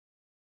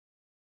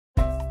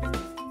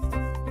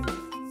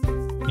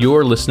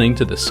You're listening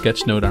to the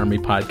Sketchnote Army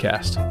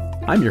Podcast.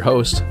 I'm your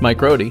host, Mike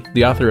Rohde,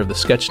 the author of the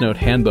Sketchnote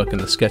Handbook and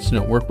the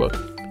Sketchnote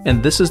Workbook,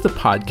 and this is the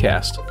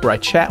podcast where I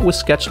chat with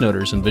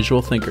sketchnoters and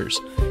visual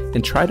thinkers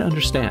and try to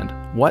understand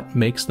what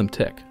makes them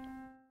tick.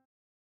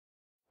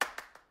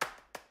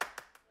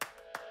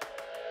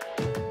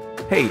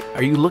 Hey,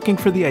 are you looking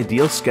for the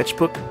ideal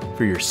sketchbook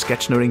for your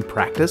sketchnoting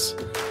practice?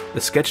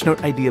 The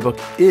Sketchnote Idea Book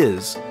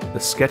is the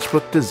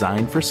sketchbook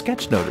designed for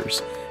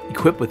sketchnoters.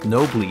 Equipped with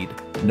no bleed,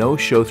 no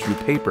show-through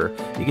paper,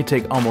 you can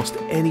take almost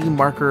any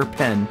marker or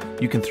pen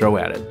you can throw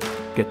at it.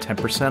 Get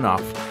 10%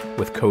 off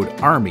with code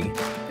ARMY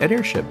at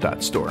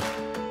airship.store.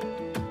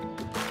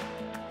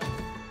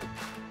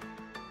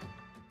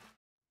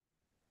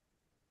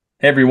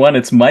 Hey everyone,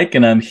 it's Mike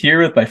and I'm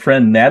here with my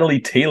friend Natalie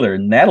Taylor.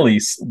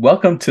 Natalie,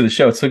 welcome to the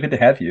show. It's so good to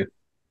have you.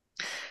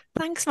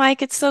 Thanks,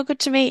 Mike. It's so good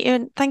to meet you,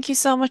 and thank you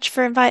so much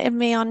for inviting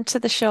me on to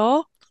the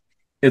show.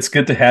 It's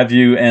good to have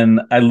you, and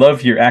I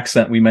love your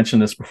accent. We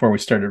mentioned this before we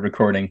started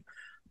recording.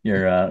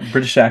 Your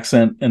British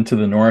accent into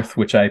the north,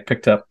 which I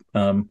picked up.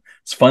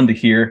 It's fun to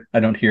hear. I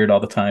don't hear it all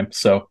the time,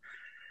 so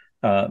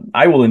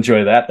I will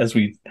enjoy that as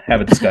we have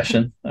a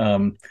discussion.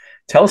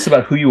 Tell us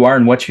about who you are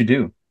and what you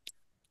do.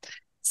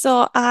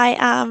 So I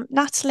am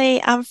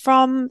Natalie. I'm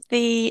from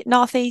the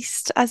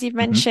northeast, as you've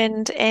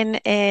mentioned, in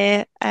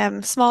a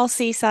small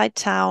seaside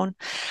town,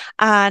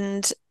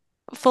 and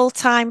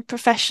full-time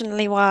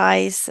professionally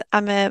wise,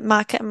 I'm a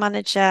marketing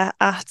manager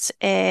at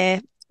a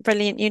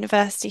brilliant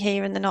university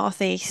here in the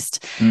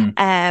northeast.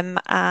 And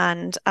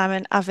I'm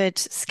an avid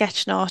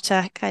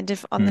sketchnoter kind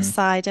of on the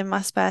side in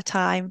my spare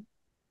time.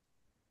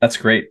 That's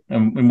great.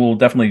 And we'll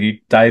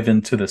definitely dive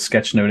into the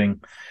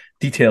sketchnoting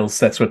details.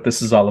 That's what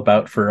this is all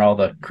about for all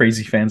the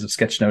crazy fans of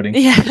sketchnoting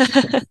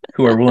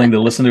who are willing to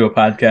listen to a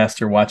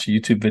podcast or watch a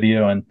YouTube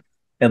video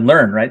and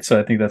learn, right? So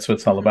I think that's what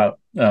it's all about.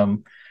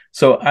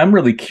 So I'm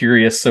really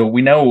curious. So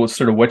we know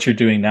sort of what you're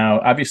doing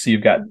now. Obviously,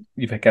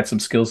 you've got some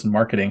skills in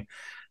marketing.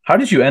 How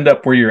did you end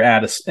up where you're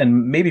at?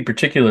 And maybe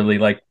particularly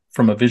like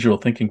from a visual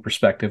thinking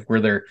perspective, were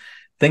there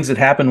things that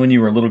happened when you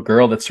were a little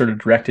girl that sort of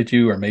directed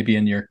you, or maybe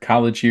in your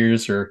college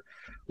years or,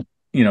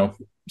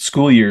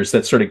 school years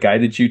that sort of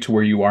guided you to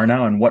where you are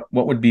now? And what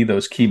would be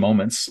those key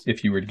moments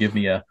if you were to give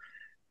me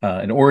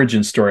an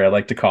origin story? I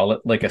like to call it,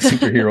 like a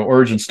superhero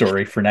origin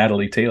story for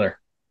Natalie Taylor.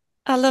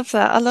 I love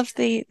that. I love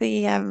the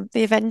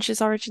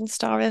Avengers origin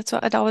story. That's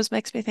what it always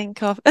makes me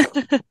think of.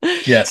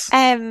 Yes.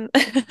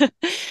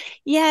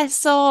 Yeah.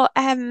 So,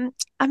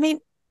 I mean,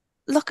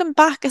 looking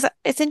back,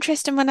 it's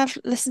interesting when I've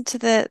listened to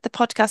the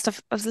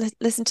podcast. I've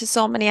listened to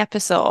so many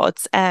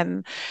episodes,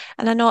 and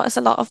I notice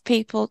a lot of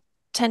people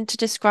tend to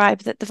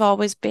describe that they've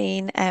always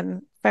been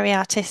very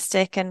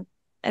artistic and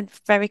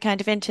very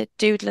kind of into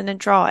doodling and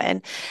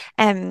drawing.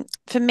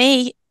 For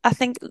me,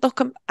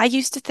 I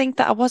used to think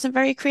that I wasn't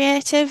very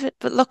creative,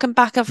 but looking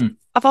back,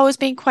 I've always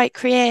been quite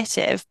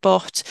creative,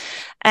 but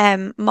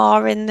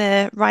more in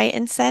the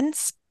writing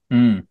sense.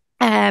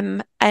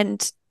 And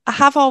I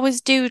have always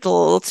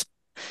doodled,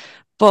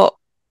 but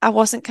I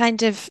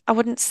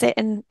wouldn't sit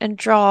and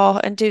draw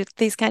and do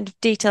these kind of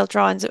detailed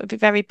drawings. It would be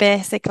very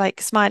basic, like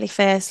smiley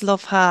face,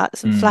 love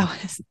hearts, and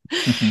flowers.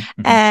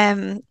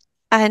 And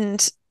I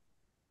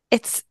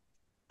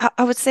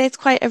would say it's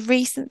quite a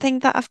recent thing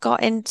that I've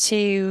got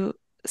into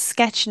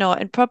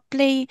sketchnote, and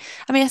probably,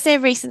 I mean, I say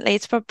recently,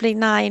 it's probably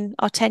 9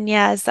 or 10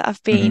 years that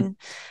I've been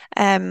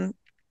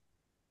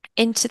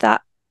into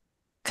that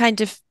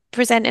kind of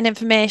presenting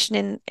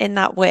information in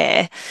that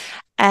way.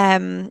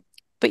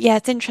 But yeah,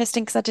 it's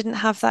interesting because I didn't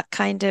have that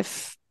kind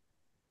of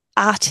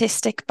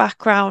artistic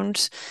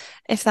background,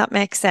 if that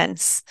makes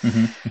sense.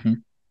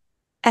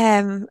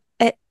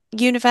 At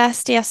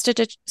university, I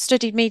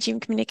studied media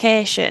and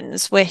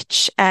communications,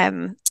 which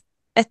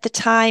at the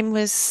time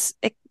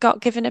it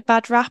got given a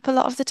bad rap a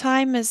lot of the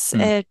time as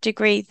a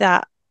degree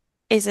that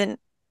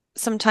isn't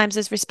sometimes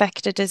as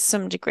respected as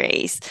some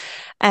degrees.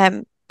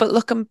 But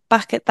looking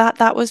back at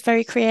that was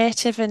very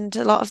creative, and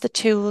a lot of the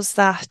tools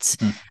that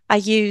I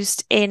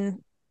used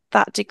in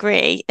that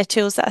degree are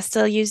tools that I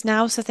still use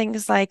now. So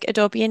things like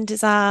Adobe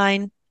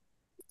InDesign,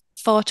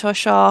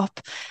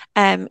 Photoshop,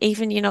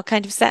 even,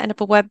 kind of setting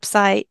up a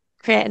website,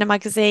 creating a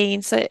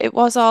magazine. So it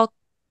was all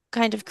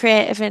kind of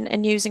creative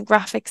and using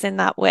graphics in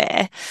that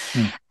way.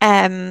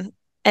 And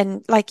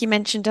like you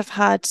mentioned, I've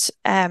had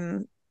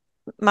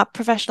my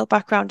professional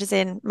background is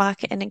in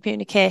marketing and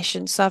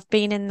communication. So I've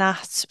been in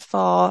that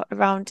for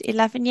around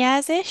 11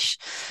 years-ish.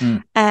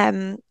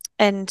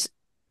 And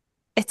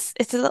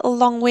it's a little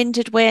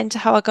long-winded way into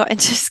how I got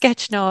into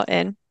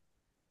sketchnoting.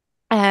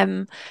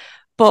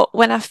 But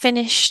when I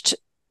finished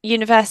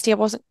university, I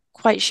wasn't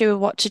quite sure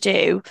what to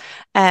do.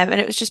 And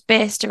it was just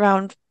based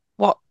around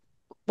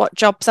what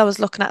jobs I was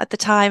looking at the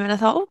time. And I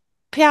thought,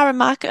 PR and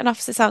marketing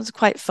officer sounds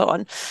quite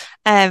fun.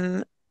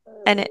 And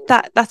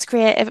that's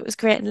creative. It was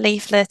creating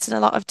leaflets and a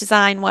lot of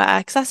design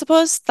work. So I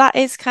suppose that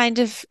is kind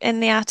of in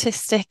the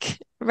artistic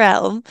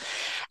realm.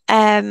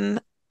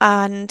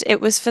 And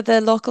it was for the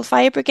local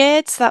fire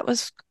brigades. That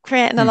was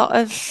creating a lot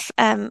of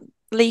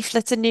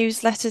leaflets and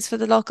newsletters for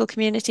the local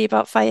community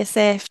about fire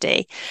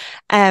safety.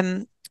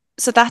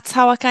 so that's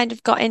how I kind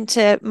of got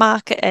into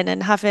marketing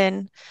and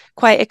having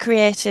quite a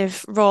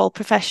creative role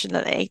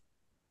professionally.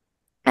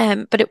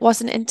 But it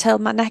wasn't until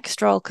my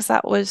next role, because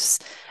that was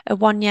a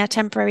 1 year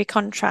temporary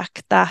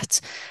contract,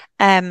 that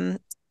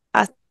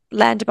I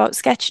learned about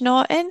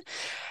sketchnoting.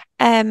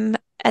 And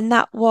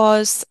that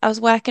was, I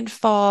was working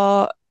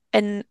for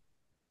an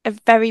a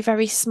very,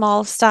 very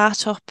small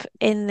startup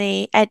in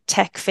the ed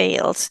tech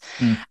field.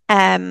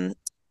 Mm.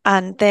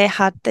 And they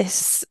had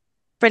this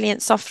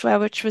brilliant software,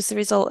 which was the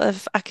result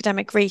of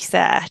academic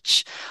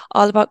research,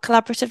 all about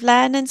collaborative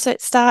learning. So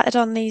it started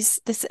on this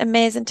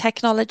amazing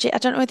technology. I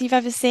don't know whether you've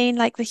ever seen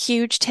like the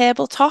huge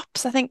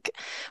tabletops. I think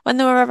when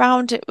they were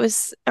around, it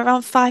was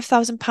around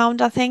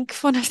 £5,000, I think,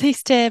 for one of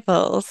these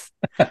tables.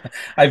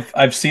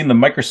 I've seen the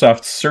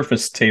Microsoft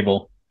Surface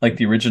table, like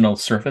the original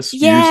Surface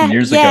years and Yeah,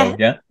 years yeah. ago.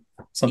 Yeah,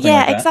 something like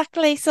Yeah, that.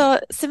 exactly. So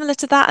similar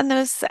to that, and there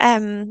was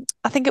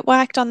I think it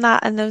worked on that,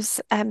 and there was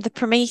the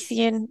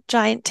Promethean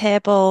giant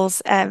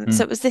tables. So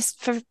Mm. it was this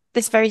for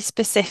this very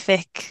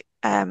specific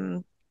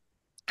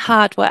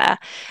hardware,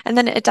 and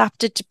then it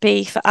adapted to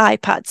be for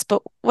iPads.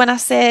 But when I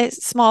say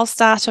small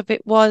startup,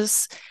 it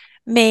was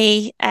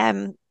me,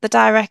 the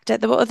director.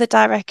 There were other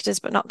directors,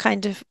 but not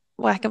kind of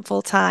working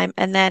full time,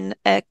 and then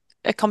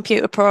a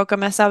computer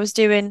programmer. So I was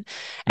doing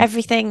Mm.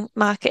 everything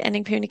marketing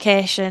and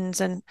communications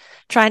and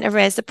trying to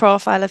raise the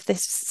profile of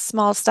this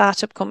small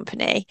startup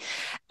company.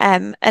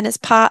 And as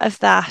part of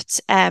that,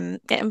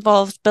 it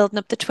involved building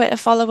up the Twitter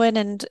following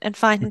and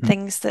finding Mhm.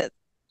 things that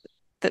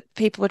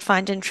people would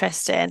find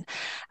interesting.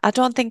 I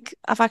don't think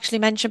I've actually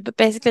mentioned, but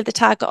basically the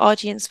target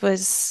audience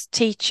was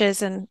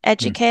teachers and Mm.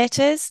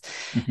 educators.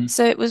 Mhm.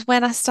 So it was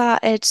when I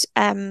started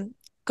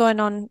going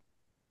on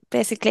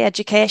basically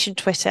education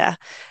Twitter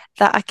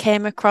that I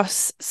came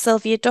across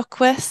Sylvia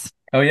Duckworth,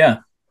 Oh yeah.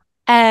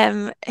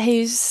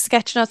 whose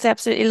sketchnotes I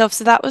absolutely love.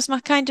 So that was my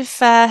kind of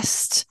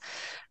first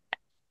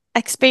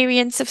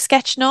experience of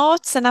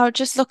sketchnotes, and I would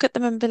just look at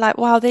them and be like,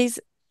 wow, these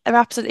are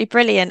absolutely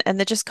brilliant, and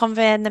they're just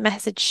conveying the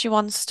message she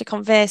wants to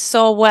convey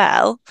so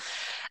well,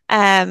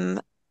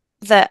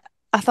 that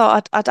I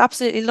thought I'd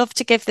absolutely love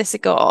to give this a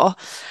go.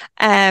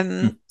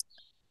 Mm. Um,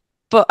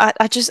 but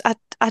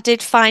I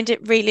did find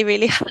it really,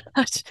 really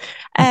hard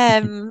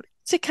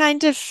to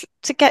kind of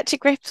to get to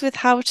grips with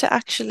how to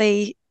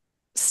actually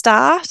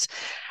start.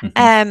 Mhm.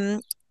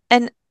 Um,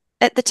 and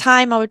at the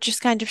time, I would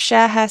just kind of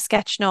share her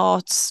sketch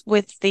notes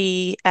with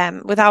the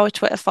with our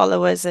Twitter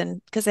followers,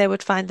 and because they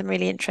would find them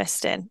really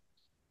interesting.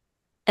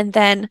 And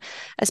then,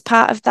 as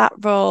part of that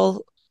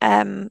role,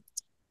 there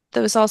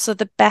was also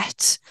the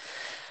BET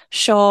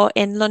show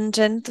in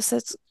London. This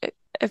is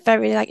a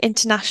very like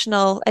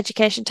international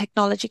education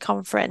technology Mm.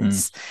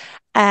 conference.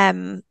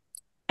 Um,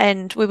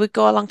 and we would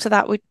go along to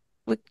that. We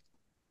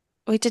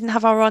we didn't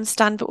have our own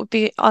stand, but would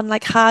be on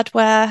like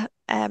hardware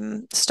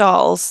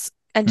stalls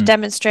and Mm.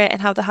 demonstrating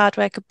how the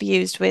hardware could be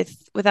used with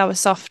our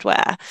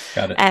software.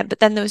 Got it. But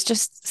then there was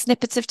just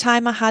snippets of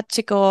time I had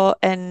to go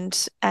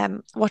and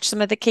watch some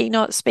of the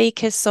keynote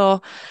speakers.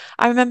 So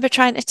I remember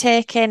trying to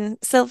take in,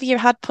 Sylvia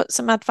had put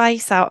some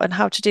advice out on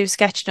how to do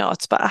sketch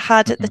notes, but I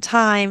had at the Mhm.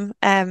 time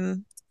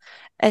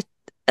a,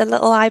 a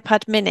little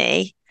iPad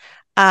mini,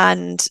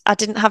 and I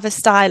didn't have a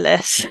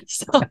stylus.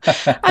 So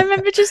I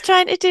remember just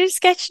trying to do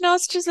sketch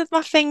notes just with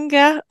my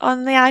finger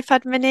on the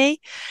iPad mini,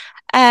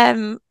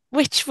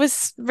 which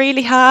was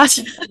really hard.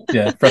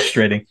 Yeah,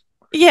 frustrating.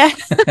 Yeah.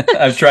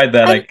 I've tried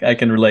that. And I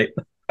can relate.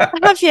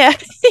 have you?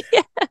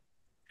 Yeah.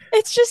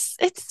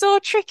 It's so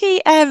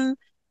tricky. And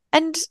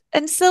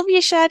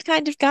Sylvia shared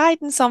kind of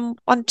guidance on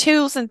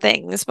tools and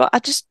things, but I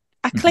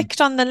Mhm.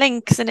 clicked on the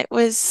links, and it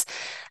was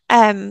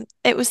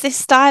this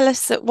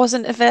stylus that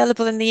wasn't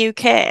available in the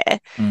UK.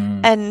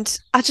 Mm. And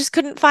I just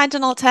couldn't find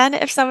an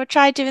alternative. So I would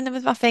try doing them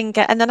with my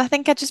finger. And then I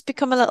think I just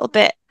become a little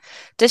bit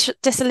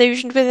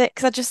disillusioned with it,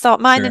 because I just thought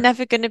mine are Sure.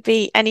 never going to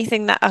be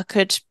anything that I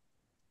could,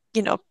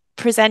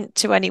 present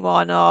to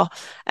anyone, or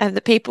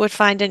that people would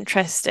find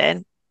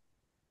interesting.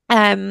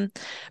 Um,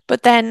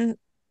 but then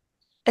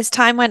as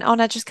time went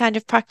on, I just kind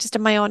of practiced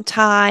in my own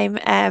time.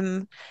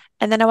 And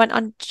then I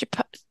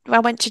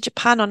went to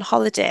Japan on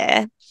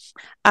holiday,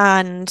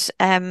 and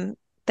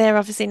they're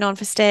obviously known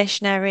for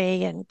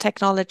stationery and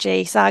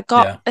technology. So I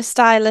got Yeah. a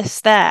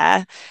stylus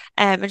there,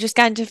 and just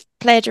kind of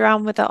played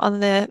around with it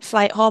on the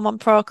flight home on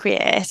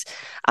Procreate.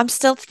 I'm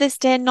still to this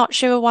day not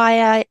sure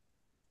why I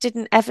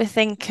didn't ever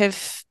think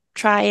of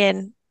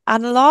trying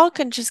analog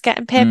and just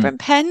getting paper Mm. and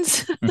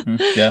pens.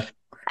 Yeah.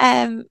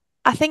 Um,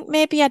 I think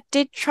maybe I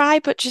did try,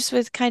 but just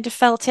with kind of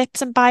felt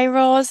tips and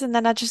biros, and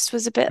then I just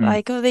was a bit Mm.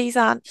 like, oh, these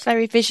aren't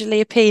very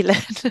visually appealing.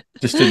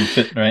 Just didn't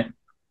fit, right?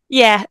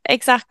 Yeah,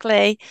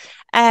 exactly.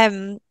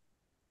 Um,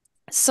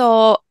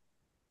 so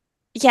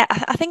yeah,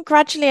 I think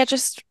gradually I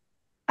just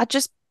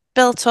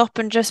built up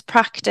and just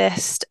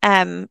practiced.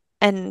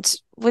 And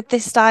with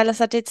this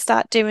stylus, I did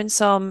start doing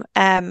some.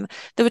 They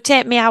would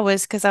take me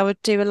hours, because I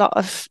would do a lot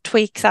of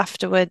tweaks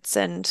afterwards,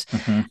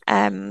 Hmm.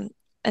 um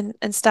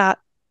and start,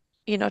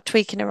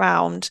 tweaking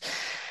around.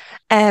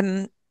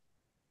 Um,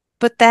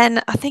 but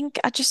then I think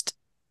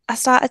I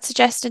started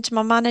suggesting to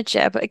my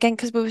manager, but again,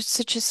 because we were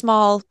such a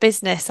small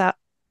business, I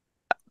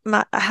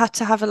had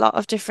to have a lot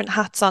of different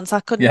hats on, so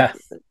I couldn't Yeah.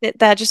 sit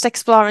there just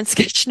exploring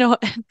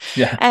sketchnoting.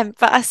 Yeah.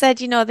 But I said,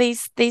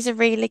 these are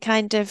really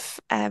kind of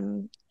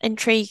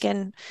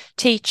intriguing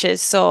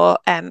teachers. So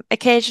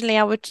occasionally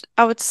I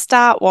would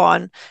start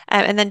one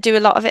and then do a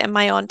lot of it in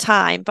my own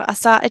time. But I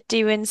started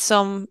doing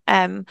some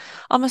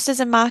almost as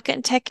a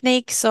marketing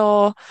technique.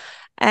 So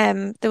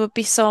there would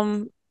be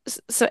some.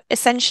 So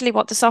essentially,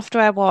 what the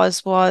software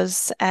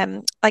was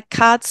like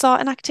card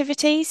sorting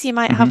activities. You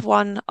might Hmm. have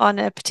one on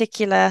a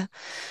particular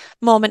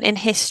moment in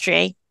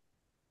history.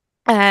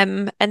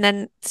 And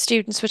then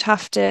students would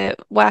have to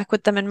work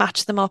with them and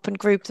match them up and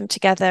group them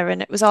together.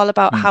 And it was all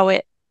about Mm. how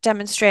it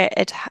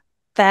demonstrated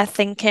their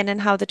thinking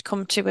and how they'd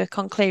come to a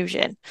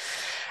conclusion.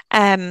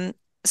 Um,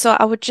 so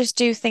I would just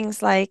do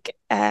things like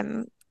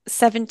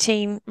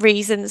 17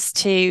 reasons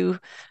to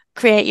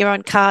create your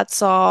own card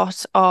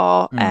sort,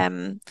 or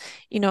Mm.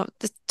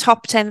 the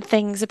top 10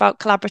 things about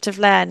collaborative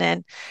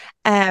learning.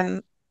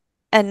 Um,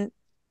 and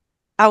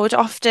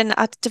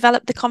I'd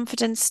develop the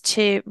confidence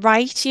to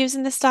write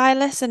using the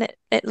stylus, and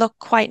it looked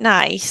quite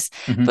nice,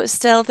 Hmm. but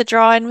still the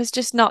drawing was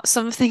just not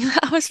something that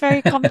I was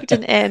very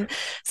confident in.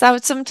 So I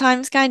would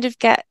sometimes kind of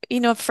get,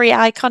 free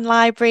icon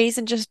libraries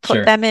and just put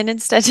Sure. them in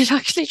instead of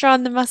actually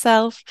drawing them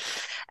myself.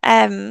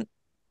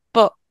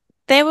 But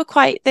they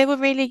were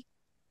really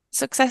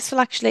successful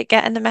actually at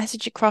getting the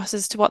message across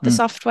as to what the Mm.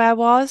 software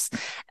was.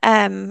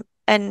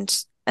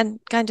 And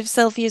kind of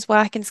Sylvia's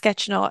work in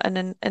Sketchnote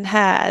and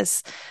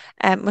hers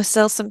was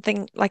still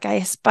something like I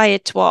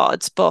aspired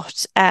towards,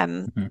 but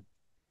Hmm.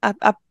 I,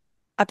 I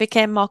I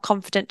became more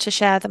confident to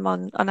share them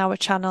on our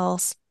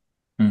channels.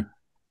 Mm.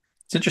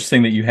 It's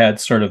interesting that you had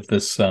sort of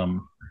this, I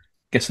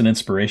guess, an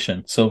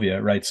inspiration,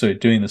 Sylvia, right? So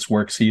doing this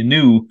work, so you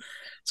knew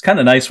it's kind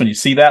of nice when you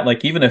see that,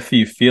 like, even if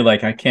you feel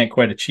like I can't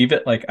quite achieve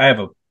it, like I have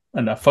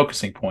a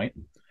focusing point,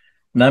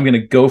 and I'm going to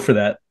go for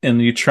that.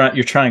 And you're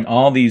trying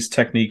all these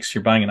techniques.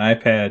 You're buying an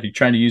iPad. You're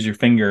trying to use your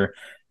finger.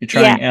 You're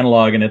Yeah, trying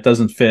analog, and it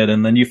doesn't fit.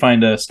 And then you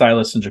find a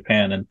stylus in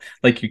Japan, and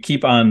like you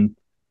keep on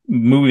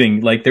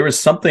moving. Like there was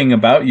something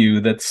about you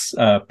that's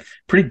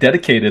pretty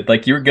dedicated.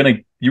 Like you were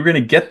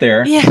gonna get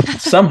there yeah.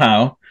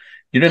 somehow.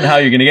 You didn't know how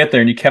you're gonna get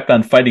there, and you kept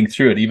on fighting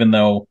through it, even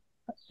though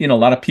a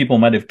lot of people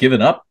might have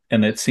given up,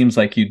 and it seems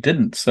like you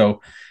didn't.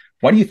 So,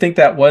 why do you think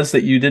that was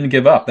that you didn't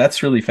give up?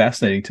 That's really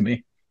fascinating to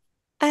me.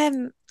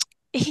 Um,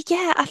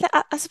 yeah,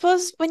 I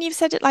suppose when you've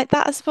said it like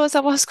that, I suppose I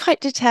was quite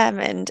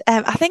determined.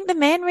 I think the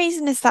main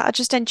reason is that I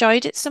just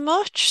enjoyed it so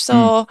much. Mm,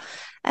 So,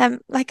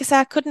 like I said,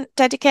 I couldn't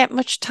dedicate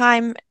much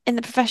time in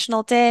the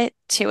professional day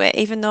to it,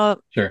 even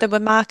though sure. there were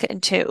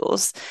marketing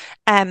tools.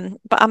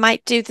 But I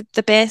might do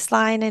the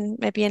baseline in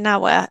maybe an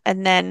hour,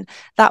 and then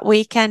that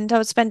weekend I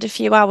would spend a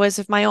few hours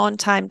of my own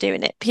time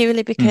doing it,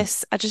 purely Mm,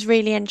 because I just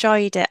really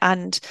enjoyed it.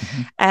 And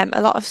mhm,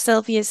 a lot of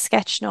Sylvia's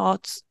sketch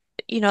notes,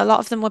 a lot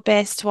of them were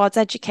based towards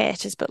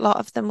educators, but a lot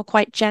of them were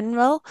quite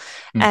general.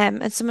 mm,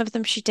 And some of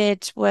them she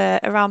did were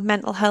around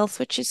mental health,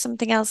 which is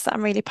something else that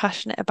I'm really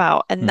passionate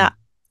about. And mm. that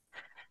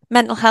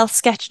mental health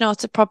sketch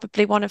notes are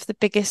probably one of the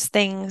biggest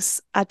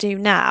things I do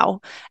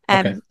now,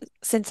 Okay.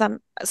 since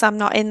I'm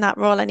not in that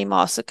role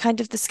anymore. So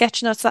kind of the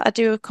sketch notes that I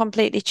do have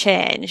completely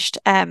changed.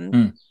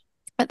 Mm,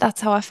 But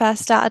that's how I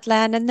first started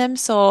learning them.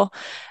 So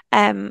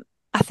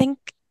I think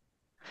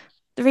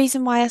the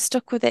reason why I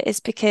stuck with it is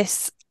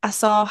because I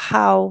saw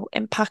how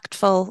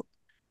impactful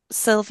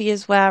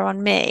Sylvia's were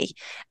on me.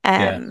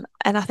 yeah.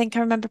 And I think I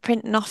remember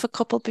printing off a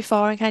couple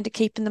before and kind of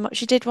keeping them up.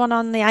 She did one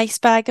on the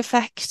iceberg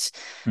effect,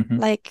 Hmm.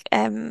 like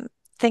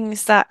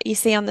things that you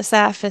see on the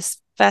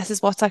surface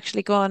versus what's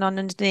actually going on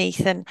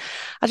underneath. And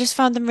I just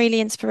found them really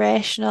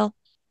inspirational.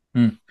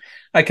 Mm.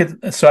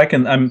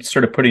 I'm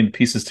sort of putting the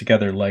pieces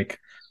together. Like,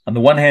 on the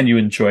one hand, you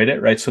enjoyed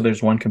it, right? So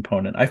there's one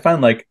component. I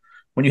find like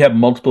when you have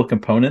multiple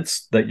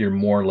components that you're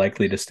more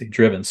likely to stay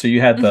driven. So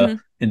you had the Hmm.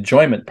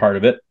 enjoyment part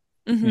of it.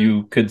 Hmm.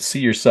 You could see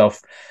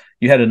yourself,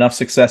 you had enough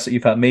success that you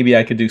thought maybe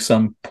I could do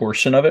some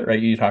portion of it, right?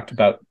 You talked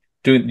about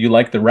you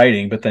like the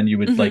writing, but then you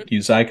would Hmm. like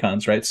use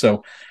icons, right?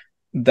 So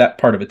that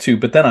part of it too.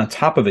 But then on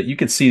top of it, you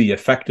could see the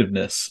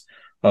effectiveness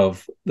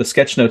of the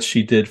sketch notes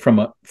she did from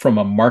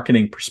a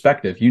marketing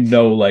perspective.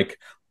 Like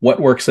what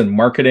works in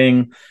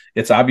marketing.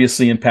 It's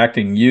obviously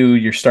impacting you.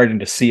 You're starting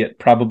to see it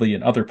probably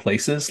in other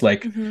places.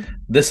 Like Hmm.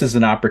 this is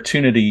an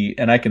opportunity,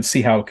 and I can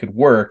see how it could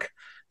work.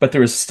 But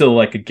there was still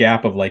like a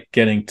gap of like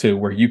getting to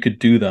where you could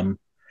do them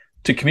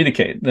to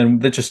communicate. Then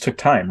that just took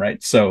time,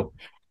 right? So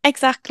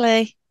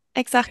Exactly.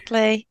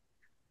 Exactly.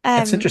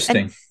 that's And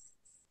interesting.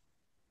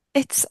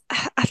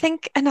 I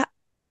think, and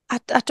I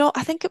don't,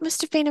 I think it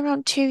must have been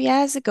around 2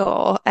 years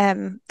ago,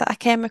 that I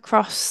came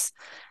across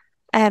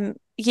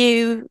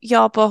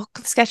your book,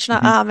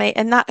 Sketchnote Hmm. Army,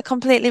 and that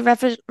completely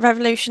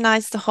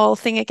revolutionized the whole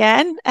thing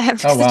again. Oh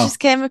Because I wow. just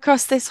came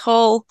across this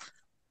whole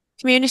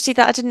community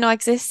that I didn't know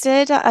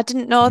existed. I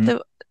didn't know Hmm.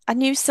 that. I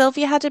knew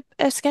Sylvia had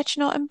a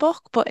sketchnoting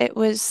book, but it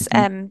was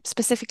Hmm.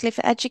 specifically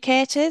for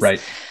educators.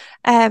 Right.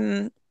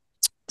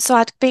 So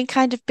I'd been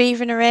kind of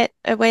beavering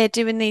away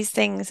doing these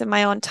things in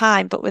my own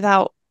time, but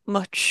without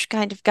much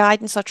kind of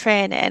guidance or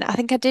training, I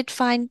think I did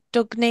find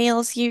Doug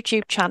Neal's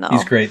YouTube He's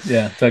channel. great.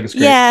 Yeah, Doug is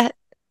great. Yeah,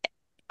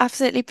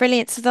 absolutely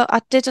brilliant. So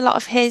I did a lot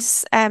of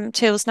his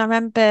tools, and I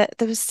remember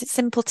there was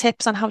simple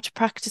tips on how to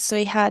practice. So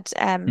he had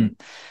Mm,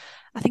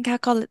 I think I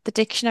call it the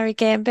dictionary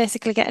game.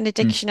 Basically, getting a mm.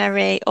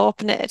 dictionary,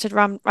 open it at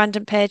a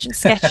random page, and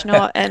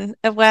sketchnote and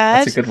a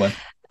That's word. a good one.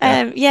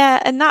 Yeah,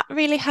 Yeah, and that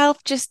really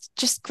helped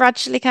just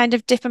gradually kind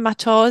of dipping my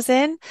toes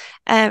in.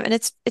 And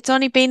it's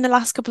only been the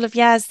last couple of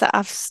years that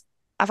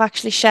I've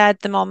actually shared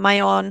them on my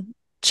own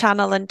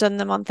channel and done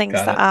them on things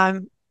got that it.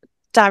 I'm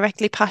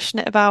directly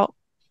passionate about.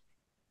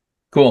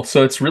 Cool.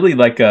 So it's really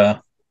like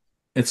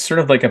it's sort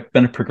of like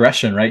been a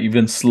progression, right? You've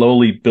been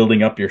slowly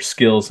building up your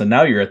skills, and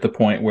now you're at the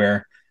point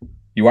where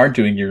you are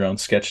doing your own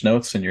sketch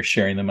notes and you're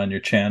sharing them on your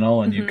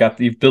channel, and Hmm.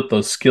 you've built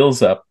those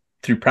skills up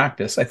through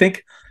practice. I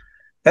think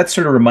that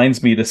sort of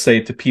reminds me to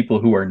say to people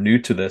who are new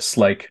to this,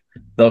 like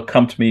they'll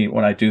come to me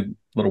when I do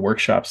little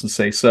workshops and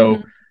say,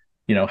 so,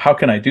 Hmm. how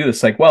can I do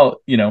this? Like,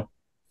 well,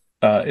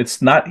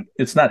 it's not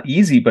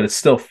easy, but it's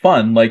still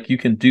fun. Like you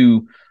can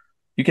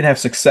have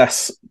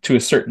success to a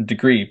certain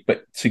degree,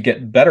 but to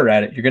get better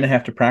at it, you're going to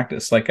have to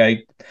practice. Like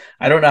I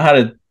don't know how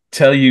to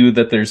tell you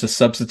that there's a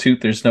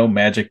substitute. There's no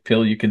magic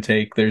pill you can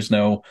take.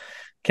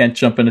 Can't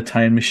jump in a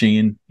time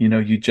machine.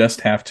 You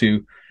just have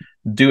to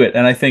do it.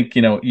 And I think,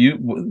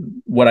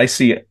 what I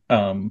see,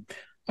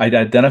 I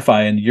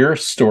identify in your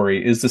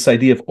story is this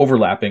idea of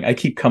overlapping. I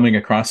keep coming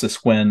across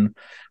this when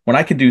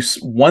I can do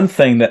one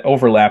thing that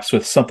overlaps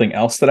with something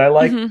else that I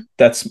like, Hmm.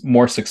 that's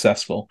more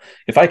successful.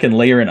 If I can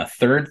layer in a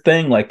third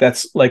thing, like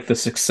that's like the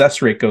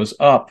success rate goes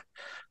up,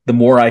 the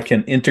more I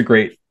can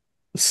integrate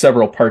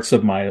several parts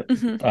of my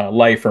Hmm.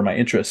 life or my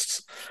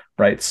interests,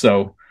 right?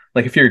 So,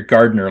 like if you're a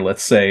gardener,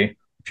 let's say,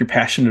 if you're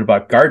passionate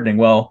about gardening,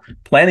 well,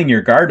 planning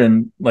your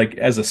garden, like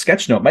as a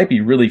sketch note, might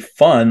be really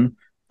fun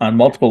on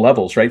multiple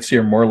levels, right? So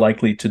you're more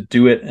likely to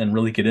do it and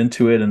really get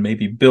into it and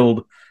maybe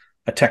build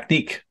a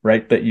technique,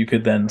 right? That you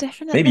could then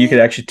maybe you could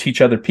Definitely. actually teach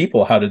other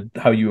people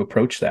how you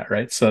approach that,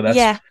 right? So that's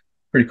Yeah.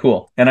 pretty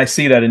cool. And I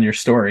see that in your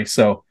story.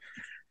 So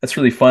that's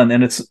really fun.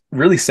 And it's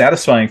really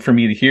satisfying for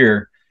me to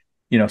hear,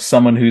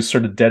 someone who's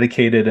sort of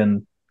dedicated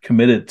and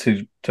committed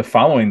to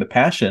following the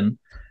passion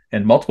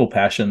and multiple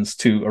passions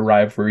to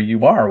arrive where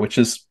you are, which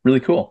is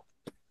really cool.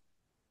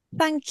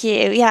 Thank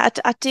you. Yeah,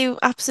 I do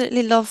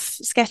absolutely love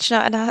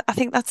sketchnote, and I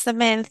think that's the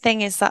main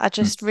thing is that I Mm,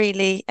 just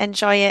really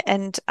enjoy it.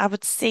 And I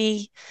would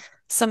see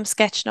some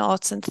sketch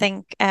notes and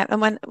think, and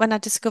when I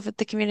discovered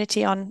the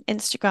community on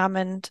Instagram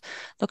and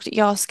looked at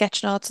your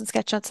sketch notes and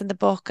sketch notes in the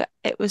book,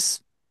 it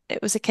was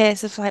a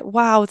case of like,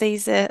 wow,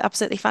 these are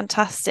absolutely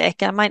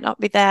fantastic. I might not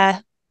be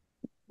there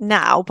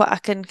now, but I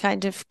can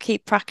kind of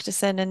keep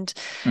practicing. And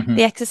mhm,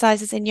 the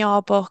exercises in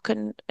your book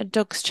and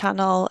Doug's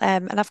channel,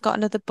 and I've got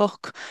another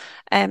book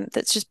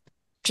that's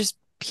just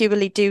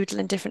purely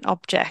doodling different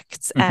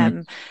objects.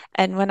 mhm,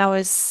 And when I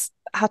was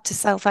had to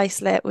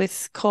self-isolate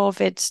with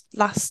COVID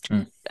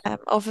mm.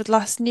 over the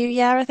last New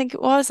Year, I think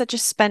it was, I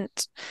just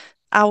spent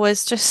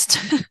hours just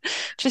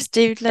just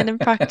doodling and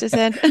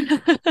practicing.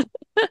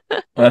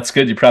 Well, that's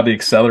good. You probably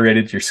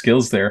accelerated your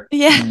skills there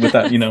Yeah.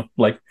 without,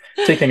 like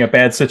taking a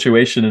bad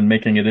situation and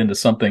making it into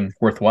something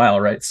worthwhile,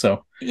 right?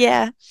 So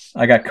Yeah.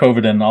 I got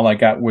COVID and all I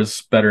got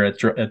was better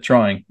at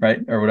drawing, right?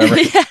 Or whatever.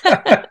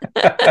 Yeah.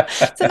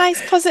 It's a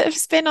nice positive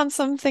spin on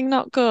something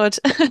not good.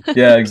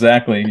 Yeah,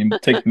 exactly. You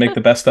make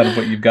the best out of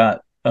what you've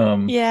got.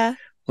 Yeah.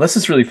 This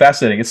is really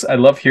fascinating. I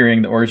love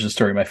hearing the origin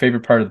story, my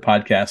favorite part of the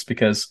podcast,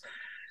 because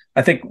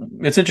I think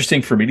it's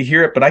interesting for me to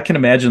hear it, but I can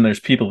imagine there's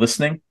people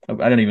listening.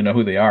 I don't even know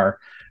who they are,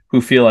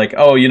 who feel like,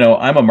 oh,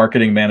 I'm a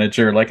marketing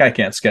manager, like I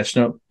can't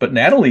sketchnote, but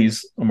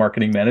Natalie's a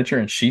marketing manager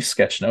and she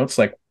sketchnotes,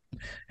 like,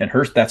 and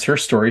that's her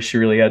story. She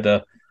really had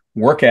to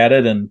work at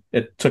it, and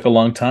it took a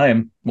long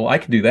time. Well, I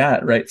can do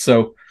that, right?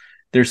 So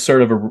there's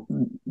sort of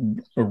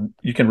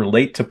you can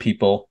relate to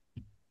people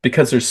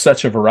because there's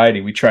such a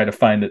variety. We try to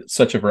find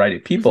such a variety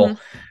of Hmm. people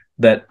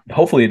that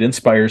hopefully it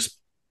inspires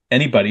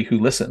anybody who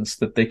listens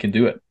that they can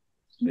do it.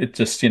 It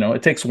just,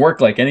 it takes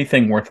work like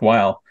anything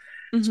worthwhile.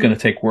 It's Hmm. going to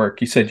take work.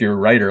 You said you're a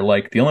writer.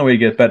 Like the only way to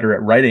get better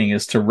at writing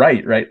is to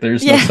write, right?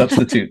 There's no Yeah.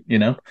 substitute,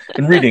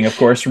 And reading, of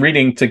course,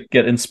 reading to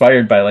get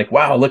inspired by like,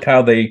 wow, look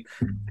how they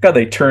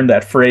turned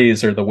that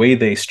phrase or the way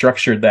they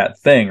structured that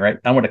thing, right?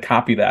 I want to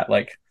copy that.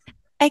 Like,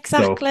 so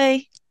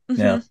Exactly.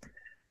 yeah. Hmm.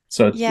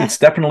 So Yeah. it's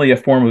definitely a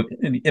form of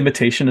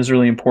imitation is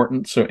really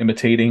important. So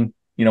imitating,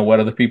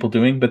 what other people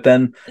doing. But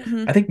then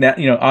Hmm. I think that,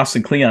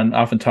 Austin Kleon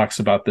often talks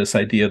about this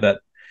idea that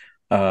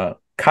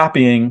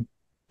copying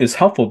is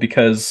helpful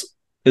because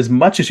as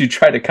much as you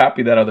try to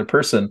copy that other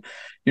person,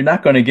 you're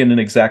not going to get an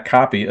exact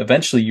copy.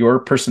 Eventually, your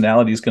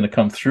personality is going to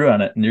come through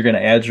on it, and you're going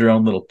to add your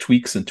own little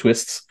tweaks and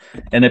twists,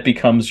 and it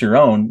becomes your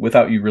own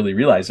without you really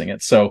realizing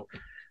it. So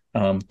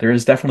there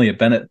is definitely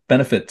a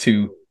benefit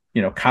to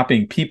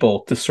copying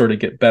people to sort of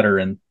get better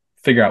and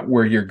figure out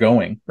where you're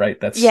going. Right?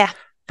 That's Yeah.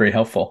 very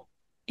helpful.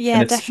 And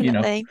Yeah, it's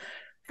definitely.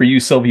 for you,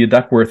 Sylvia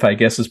Duckworth, I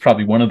guess, is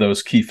probably one of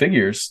those key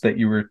figures that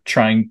you were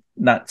trying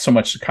not so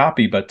much to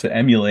copy, but to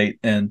emulate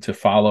and to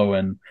follow.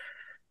 And,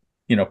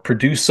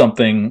 produce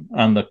something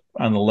on the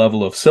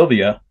level of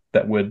Sylvia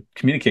that would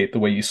communicate the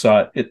way you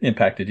saw it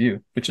impacted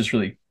you, which is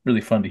really,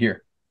 really fun to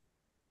hear.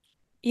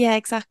 Yeah,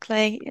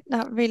 exactly.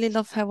 I really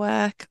love her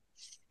work.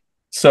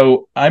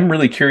 So I'm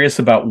really curious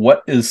about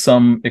what is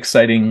some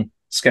exciting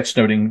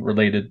sketchnoting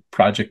related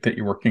project that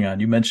you're working on.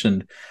 You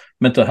mentioned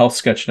mental health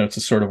sketchnotes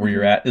is sort of where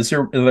you're at. Is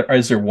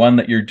there one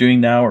that you're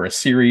doing now, or a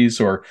series,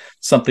 or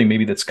something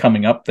maybe that's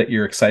coming up that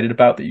you're excited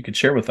about that you could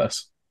share with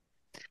us?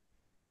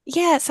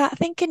 Yeah, so I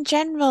think in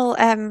general,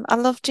 I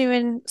love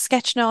doing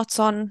sketch notes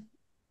on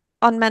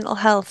mental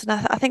health, and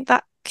I think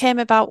that came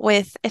about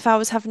with if I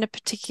was having a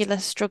particular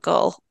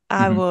struggle,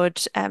 I Mm-hmm.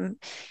 would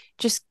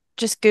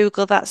just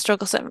Google that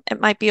struggle. So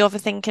it might be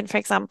overthinking, for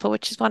example,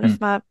 which is one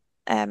of my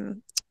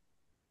um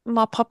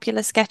more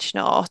popular sketch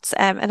notes.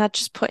 And I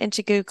just put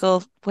into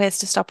Google ways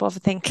to stop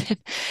overthinking.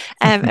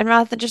 And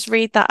rather than just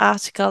read that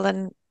article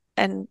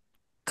and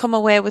come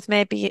away with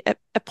maybe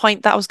a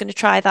point that I was going to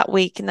try that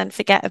week and then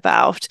forget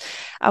about,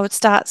 I would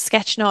start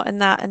sketchnoting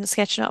that and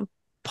sketchnoting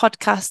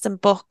podcasts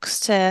and books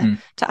to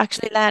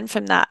actually learn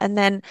from that. And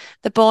then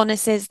the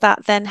bonus is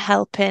that then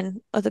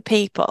helping other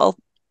people.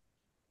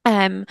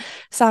 So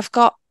I've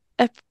got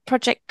a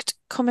project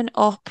coming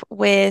up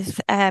with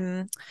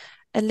a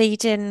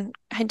leading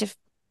kind of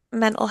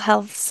mental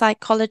health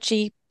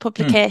psychology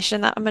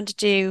publication that I'm going to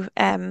do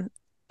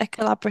a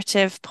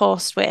collaborative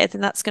post with,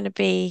 and that's going to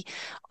be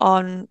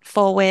on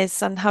 4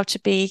 ways on how to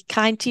be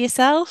kind to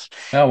yourself.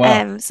 Oh,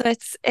 wow. So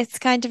it's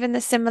kind of in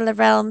the similar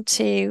realm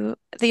to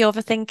the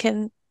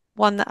overthinking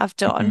one that I've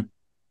Mm-hmm.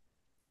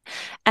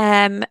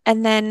 done.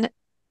 And then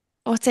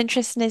what's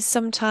interesting is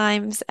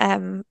sometimes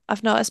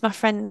I've noticed my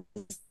friends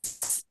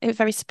who are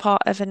very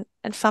supportive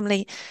and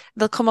family,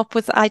 they'll come up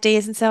with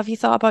ideas and say, have you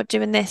thought about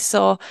doing this?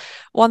 So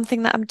one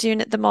thing that I'm doing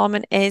at the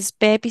moment is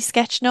baby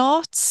sketch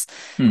notes.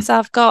 So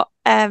I've got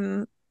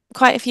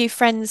quite a few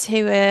friends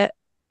who are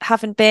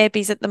having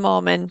babies at the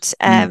moment.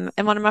 And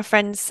one of my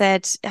friends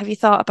said, have you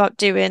thought about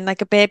doing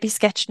like a baby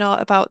sketch note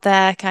about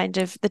their kind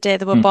of the day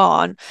they were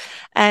born?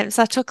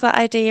 So I took that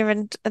idea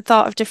and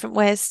thought of different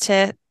ways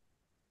to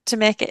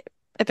make it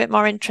a bit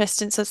more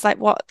interesting. So it's like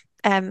what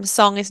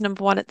song is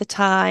number one at the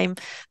time,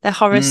 the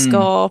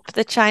horoscope,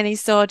 the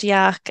Chinese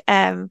zodiac,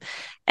 and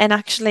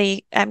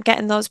actually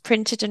getting those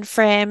printed and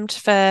framed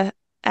for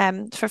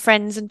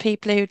friends and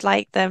people who'd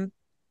like them.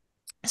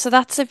 So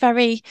that's a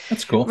very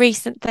That's cool.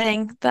 recent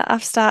thing that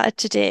I've started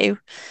to do.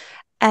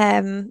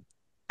 And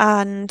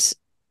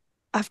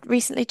I've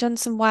recently done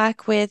some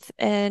work with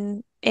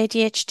an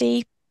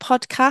ADHD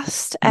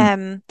podcast,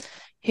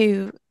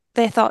 who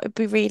they thought it'd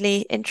be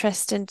really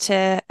interesting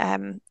to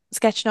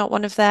sketchnote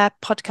one of their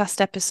podcast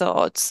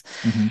episodes.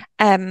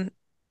 Mm-hmm.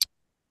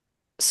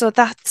 So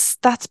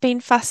that's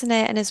been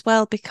fascinating as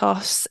well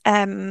because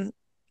I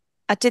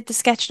did the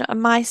sketchnote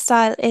and my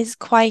style is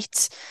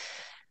quite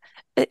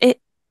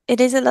it it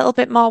is a little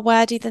bit more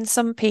wordy than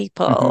some Mm-hmm.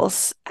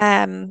 people's.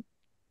 And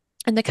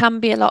there can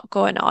be a lot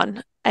going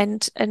on.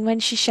 And when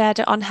she shared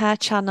it on her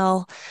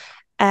channel,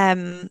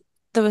 um,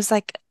 there was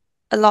like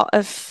a lot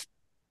of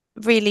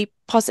really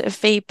positive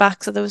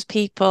feedback. So there was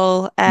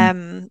people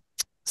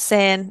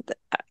saying,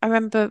 I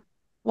remember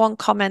one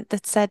comment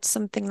that said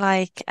something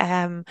like,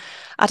 I'd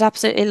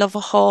absolutely love a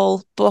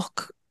whole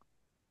book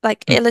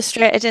like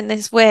illustrated in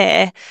this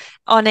way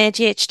on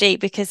ADHD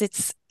because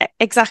it's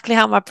exactly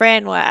how my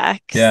brain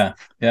works. Yeah.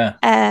 Yeah.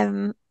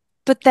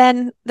 But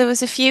then there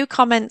was a few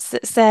comments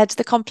that said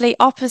the complete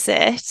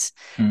opposite,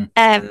 in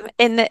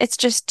that it's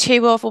just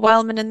too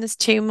overwhelming and there's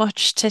too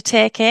much to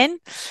take in.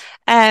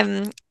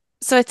 Um,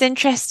 so it's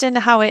interesting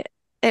how it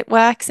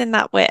works in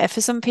that way.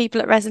 For some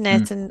people it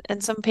resonates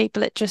and some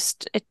people it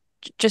just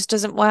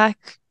doesn't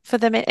work for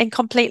them in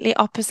completely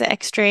opposite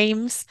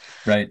extremes.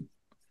 Right.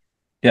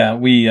 Yeah,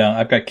 we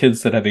I've got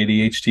kids that have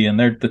ADHD, and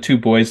they're the two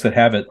boys that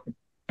have it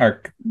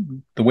are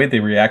the way they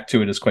react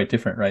to it is quite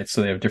different, right?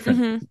 So they have different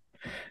Hmm.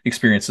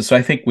 experiences. So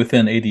I think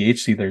within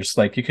ADHD, there's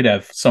like you could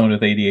have someone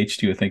with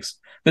ADHD who thinks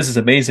this is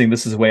amazing,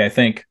 this is the way I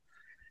think,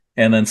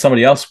 and then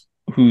somebody else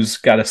who's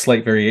got a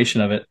slight variation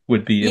of it it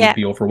would Yeah.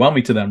 be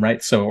overwhelming to them,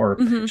 right? So or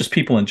Hmm. just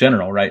people in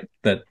general, right?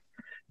 That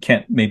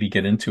can't maybe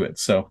get into it.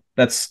 So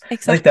I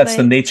think that's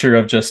the Exactly. nature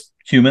of just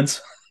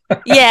humans.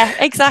 Yeah,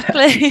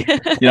 exactly.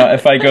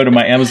 If I go to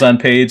my Amazon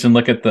page and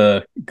look at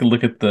the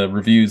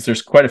reviews,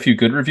 there's quite a few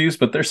good reviews,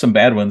 but there's some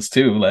bad ones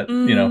too.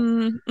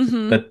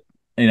 Mm-hmm. That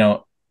you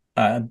know,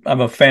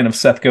 I'm a fan of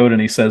Seth Godin.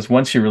 He says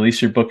once you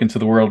release your book into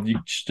the world, you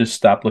should just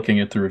stop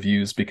looking at the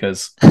reviews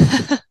because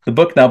the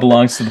book now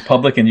belongs to the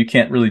public, and you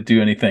can't really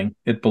do anything.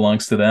 It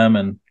belongs to them,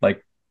 and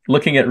like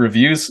looking at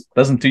reviews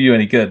doesn't do you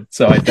any good.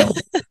 So I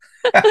don't.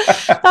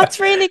 That's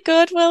really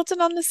good. Well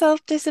done on the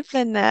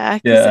self-discipline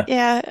there. Because,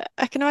 Yeah, yeah,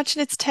 I can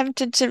imagine it's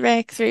tempting to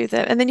rake through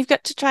them. And then you've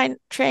got to try and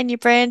train your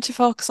brain to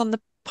focus on the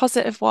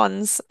positive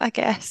ones, I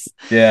guess.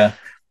 yeah.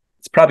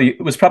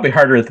 It was probably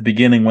harder at the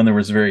beginning when there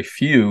was very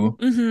few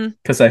Hmm.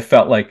 because I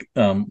felt like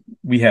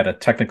we had a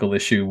technical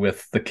issue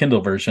with the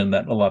Kindle version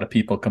that a lot of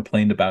people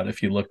complained about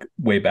if you look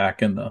way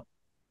back in the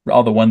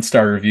all the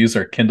 1-star reviews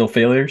are Kindle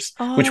failures,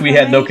 which All we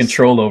had no right.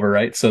 control over,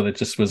 right? So that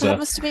just was That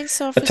must have been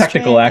so a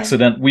technical frustrating.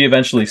 accident. We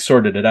eventually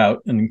sorted it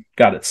out and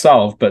got it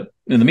solved. But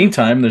in the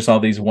meantime, there's all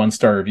these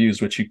 1-star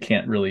reviews, which you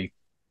can't really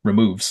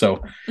remove.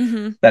 So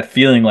that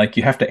feeling like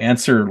you have to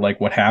answer like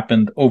what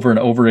happened over and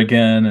over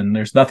again, and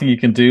there's nothing you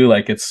can do.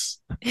 Like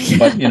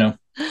but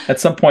at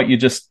some point you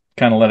just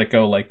kind of let it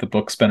go. Like the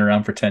book's been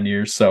around for 10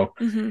 years. So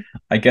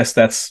I guess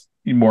that's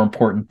more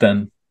important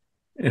than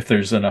if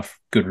there's enough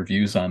good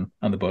reviews on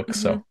the book.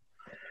 So,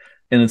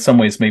 and in some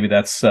ways, maybe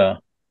that's the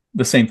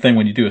same thing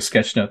when you do a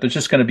sketch note. There's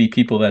just going to be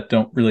people that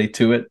don't relate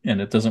to it and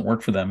it doesn't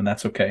work for them, and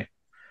that's okay.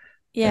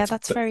 Yeah,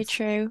 that's very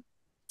true.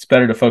 It's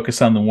better to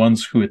focus on the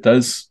ones who it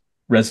does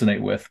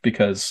resonate with,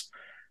 because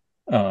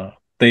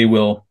they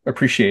will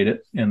appreciate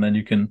it, and then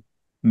you can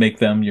make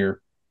them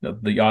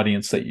the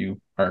audience that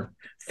you are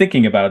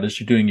thinking about as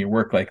you're doing your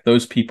work. Like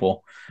those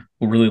people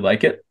will really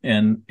like it,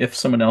 and if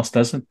someone else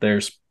doesn't,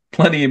 there's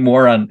plenty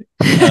more on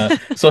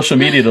social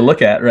media to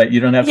look at, right? You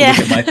don't have to look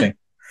at my thing.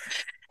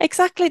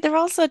 Exactly. They're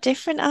all so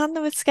different, aren't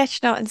they, with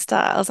sketchnoting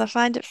styles? I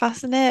find it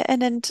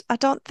fascinating, and I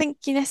don't think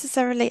you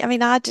necessarily, I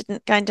mean, I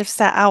didn't kind of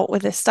set out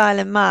with a style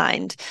in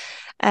mind.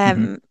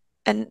 And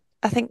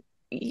I think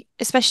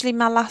especially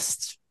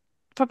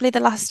probably the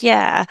last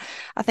year,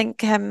 I think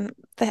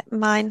that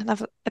mine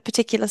have a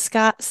particular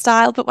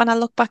style, but when I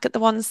look back at the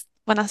ones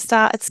when I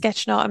started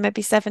sketchnoting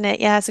maybe 7, 8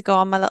 years ago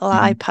on my little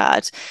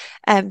iPad,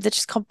 they're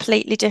just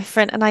completely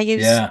different, and I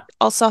use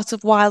all sorts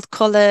of wild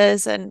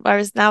colors, and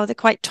whereas now they're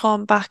quite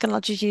toned back and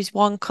I'll just use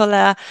one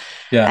color.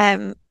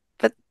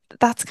 But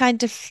that's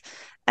kind of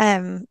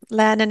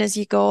learning as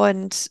you go,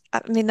 and I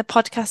mean the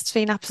podcast's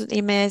been absolutely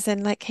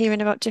amazing, like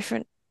hearing about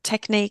different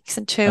techniques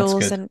and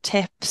tools and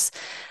tips.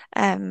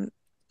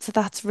 So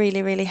that's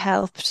really, really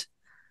helped.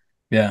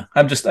 Yeah,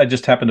 I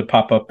just happened to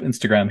pop up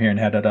Instagram here and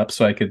had it up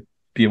so I could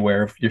be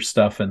aware of your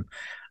stuff. And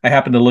I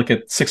happened to look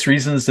at 6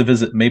 reasons to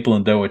visit Maple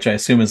and Dough, which I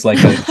assume is like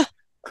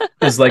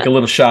a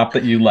little shop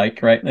that you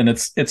like, right? And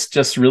it's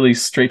just really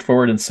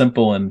straightforward and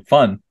simple and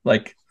fun.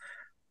 Like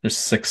there's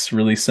 6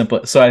 really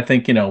simple. So I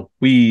think I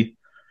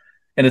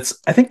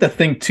think the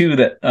thing too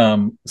that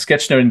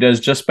sketchnoting does,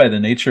 just by the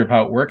nature of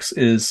how it works,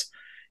 is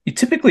you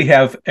typically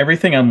have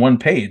everything on one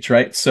page,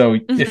 right? So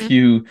if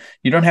you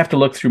don't have to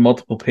look through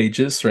multiple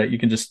pages, right? You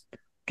can just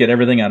get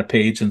everything on a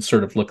page and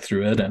sort of look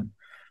through it. And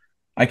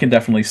I can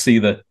definitely see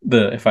the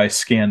if I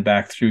scan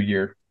back through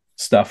your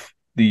stuff,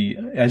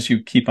 as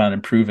you keep on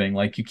improving,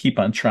 like you keep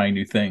on trying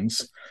new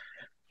things.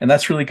 And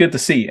that's really good to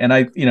see. And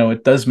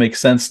it does make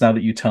sense now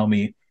that you tell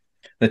me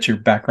that your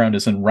background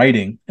is in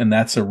writing, and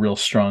that's a real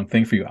strong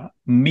thing for you.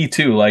 Me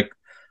too. Like,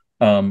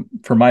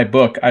 for my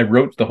book, I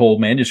wrote the whole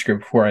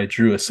manuscript before I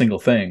drew a single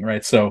thing,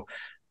 right? So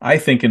I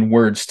think in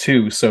words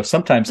too. So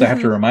sometimes I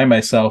have to remind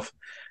myself,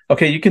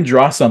 okay, you can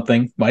draw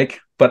something, Mike,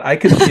 but I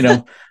could,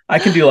 I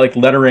can do like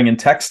lettering and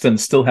text and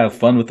still have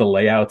fun with the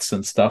layouts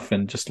and stuff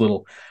and just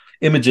little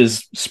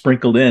images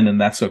sprinkled in, and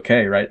that's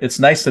okay, right? It's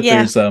nice that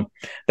there's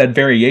that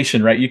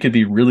variation, right? You could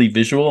be really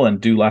visual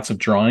and do lots of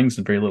drawings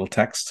and very little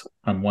text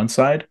on one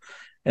side.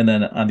 And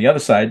then on the other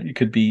side, you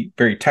could be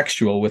very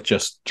textual with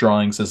just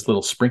drawings as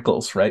little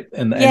sprinkles, right?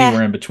 And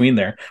anywhere in between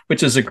there,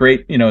 which is it's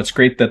great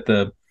that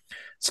the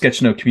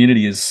sketchnote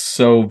community is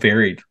so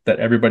varied that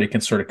everybody can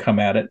sort of come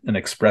at it and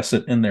express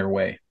it in their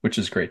way, which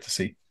is great to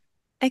see.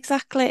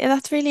 Exactly. And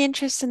that's really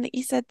interesting that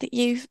you said that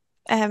you've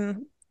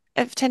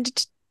have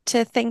tended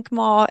to think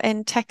more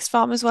in text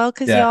form as well,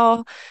 because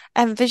your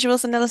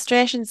visuals and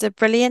illustrations are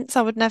brilliant. So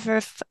I would never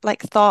have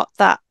thought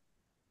that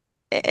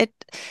it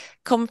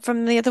come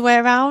from the other way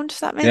around, if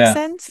that makes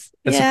sense.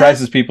 It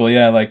surprises people.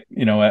 Like,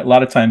 a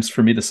lot of times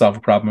for me to solve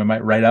a problem, I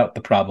might write out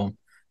the problem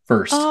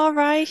first. Oh,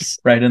 right.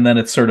 Right. And then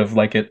it's sort of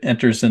like it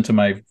enters into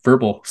my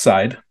verbal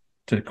side,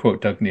 to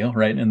quote Doug Neal,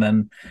 right? And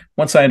then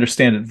once I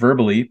understand it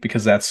verbally,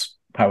 because that's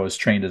how I was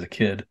trained as a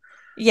kid,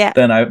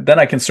 then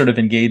I can sort of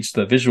engage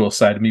the visual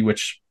side of me,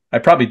 which I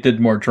probably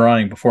did more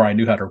drawing before I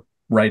knew how to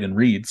write and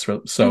read.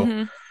 So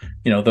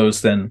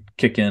those then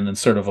kick in and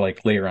sort of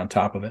like layer on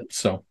top of it.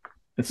 So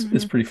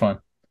it's pretty fun.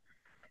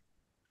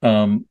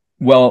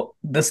 Well,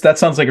 that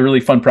sounds like a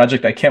really fun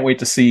project. I can't wait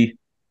to see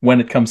when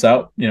it comes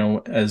out.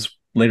 As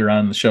later on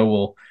in the show,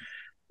 we'll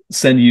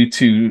send you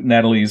to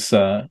Natalie's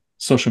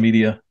social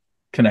media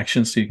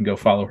connections so you can go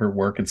follow her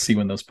work and see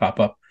when those pop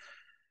up.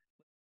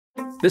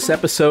 This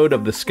episode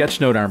of the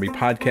Sketchnote Army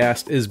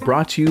Podcast is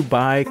brought to you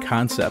by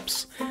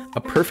Concepts,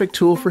 a perfect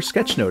tool for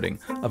sketchnoting,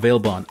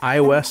 available on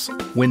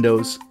iOS,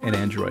 Windows, and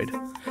Android.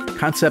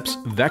 Concepts'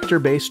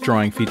 vector-based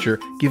drawing feature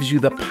gives you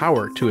the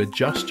power to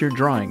adjust your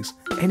drawings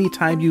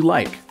anytime you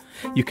like.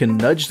 You can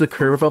nudge the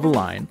curve of a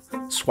line,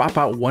 swap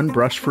out one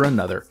brush for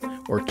another,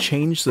 or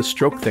change the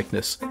stroke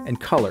thickness and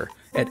color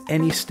at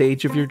any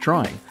stage of your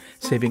drawing,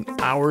 saving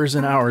hours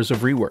and hours of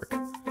rework.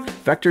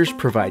 Vectors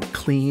provide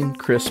clean,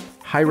 crisp,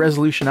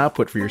 high-resolution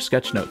output for your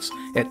sketchnotes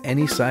at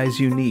any size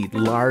you need,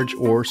 large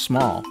or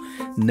small.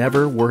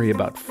 Never worry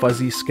about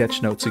fuzzy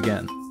sketchnotes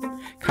again.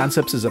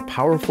 Concepts is a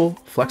powerful,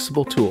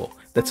 flexible tool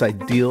that's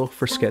ideal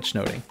for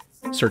sketchnoting.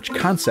 Search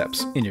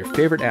Concepts in your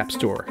favorite app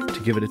store to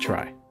give it a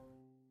try.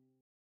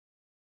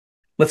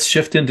 let's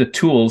shift into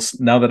tools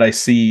now that I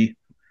see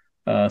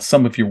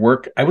some of your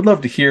work. I would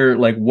love to hear,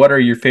 like, what are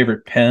your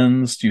favorite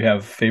pens? Do you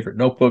have favorite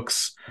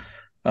notebooks?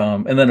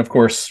 And then, of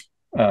course,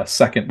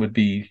 second would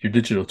be your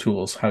digital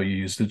tools, how you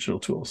use digital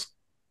tools.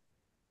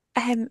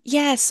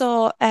 Yeah,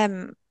 so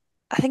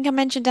I think I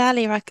mentioned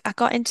earlier I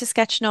got into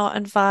Sketchnote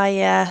and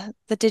via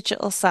the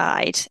digital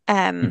side.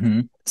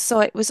 Mm-hmm.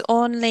 So it was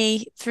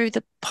only through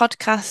the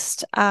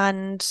podcast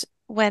and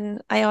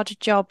when I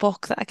ordered your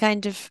book that I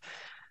kind of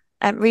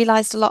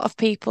realized a lot of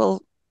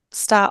people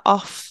start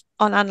off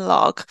on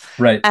analog.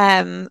 Right.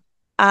 Um,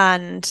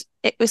 and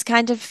it was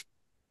kind of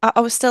I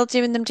was still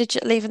doing them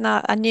digitally, even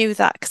though I knew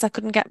that because I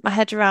couldn't get my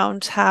head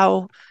around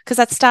how because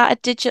I'd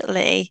started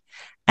digitally.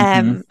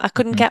 Mm-hmm. I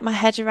couldn't Mm-hmm. get my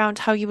head around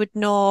how you would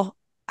know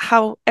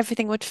how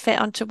everything would fit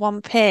onto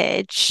one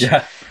page.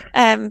 Yeah.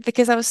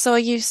 Because I was so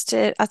used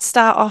to I'd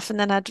start off and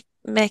then I'd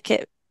make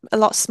it a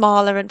lot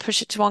smaller and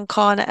push it to one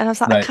corner. And I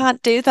was like, I Right.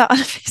 can't do that on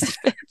a piece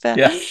of paper.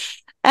 Yeah.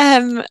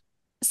 Um,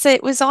 so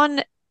it was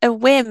on a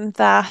whim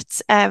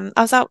that I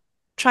was out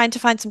trying to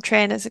find some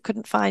trainers. I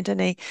couldn't find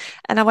any.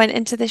 And I went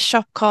into this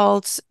shop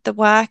called The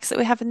Works that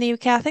we have in the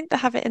UK. I think they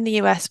have it in the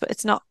US, but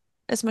it's not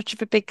as much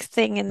of a big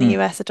thing in the Mm.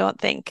 US, I don't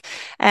think.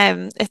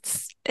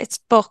 It's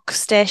book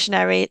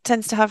stationery. It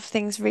tends to have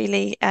things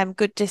really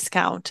good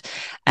discount.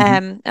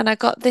 Mm-hmm. And I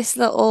got this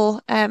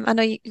little I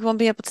know you won't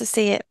be able to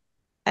see it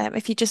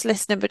if you're just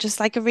listening, but just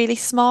like a really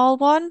small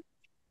one.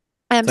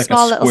 It's like a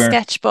Small little square.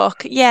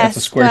 sketchbook. That's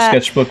a Yes, square square.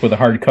 sketchbook with a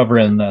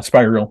hardcover and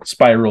spiral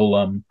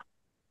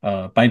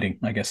binding,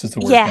 I guess is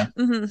the word. Yeah,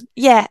 Yeah.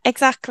 yeah,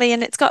 exactly.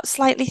 And it's got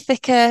slightly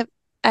thicker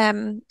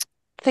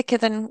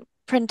than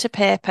printer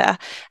paper.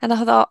 And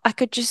I thought I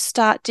could just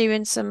start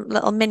doing some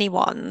little mini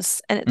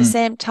ones. And at the Mm.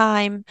 same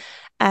time,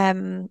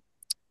 um,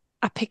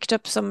 I picked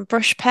up some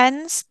brush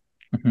pens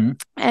Mm-hmm.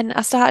 and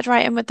I started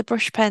writing with the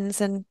brush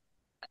pens, and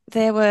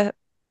they were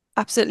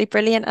absolutely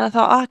brilliant. And I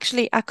thought, oh,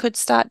 actually, I could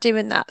start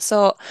doing that.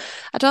 So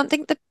I don't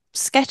think the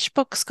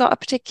sketchbook's got a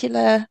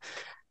particular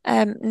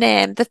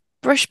name. The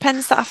brush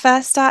pens that I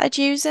first started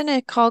using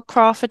are called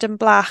Crawford and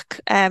Black,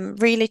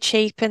 really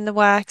cheap in the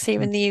works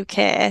here in the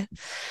UK.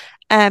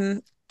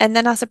 And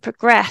then as I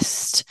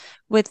progressed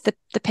with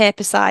the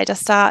paper side,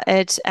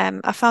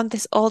 I found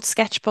this old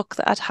sketchbook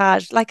that I'd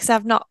had. Like I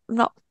said, I'm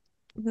not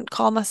wouldn't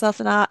call myself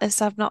an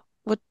artist. I've not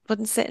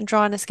wouldn't sit and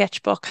draw in a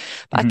sketchbook,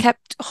 but I Mm-hmm.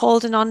 kept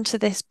holding on to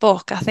this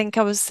book. I think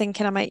I was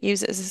thinking I might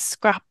use it as a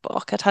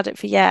scrapbook. I'd had it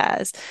for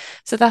years.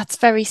 So that's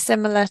very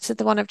similar to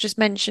the one I've just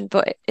mentioned,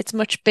 but it's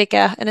much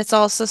bigger and it's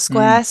also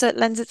Mm. square. So it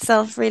lends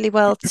itself really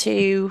well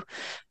to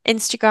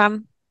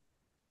Instagram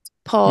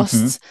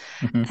Mm-hmm. posts.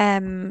 Mm-hmm.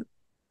 Um,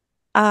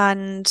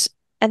 and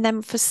and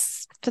then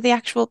for the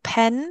actual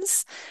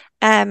pens,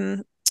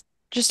 um,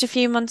 just a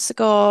few months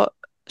ago,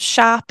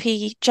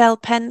 Sharpie gel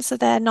pens, so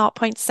they're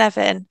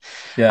 0.7.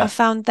 I Yeah.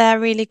 found they're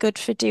really good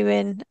for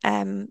doing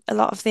a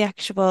lot of the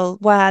actual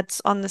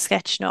words on the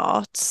sketch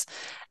notes.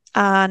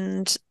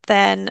 And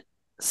then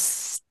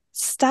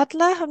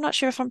Stadler, I'm not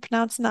sure if I'm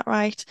pronouncing that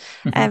right.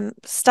 Mm-hmm.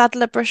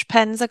 Stadler brush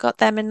pens, I got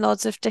them in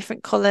loads of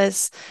different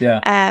colours.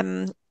 Yeah.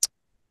 Um,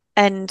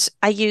 and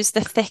I use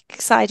the thick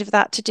side of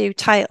that to do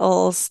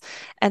titles,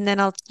 and then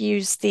I'll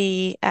use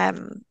the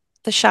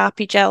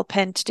Sharpie gel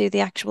pen to do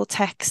the actual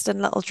text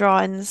and little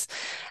drawings.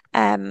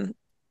 And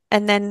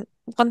then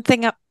one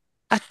thing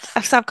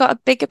so I've got a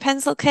bigger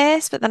pencil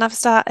case, but then I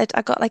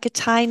got like a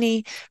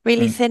tiny,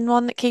 really Mm. thin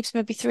one that keeps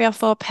maybe 3 or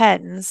 4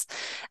 pens.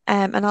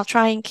 And I'll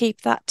try and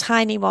keep that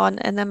tiny one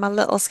and then my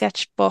little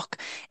sketchbook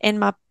in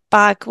my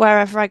bag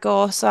wherever I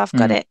go. So I've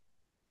got Mm. it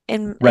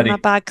in my Ready.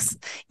 bags.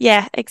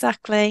 Yeah,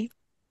 exactly.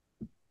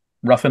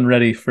 Rough and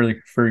ready for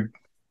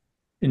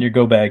in your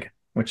go bag,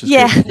 which is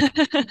Yeah. good.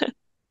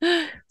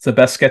 It's the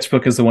best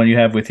sketchbook is the one you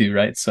have with you,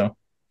 right? So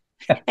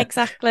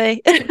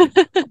Exactly.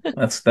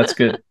 that's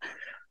good.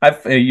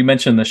 I've you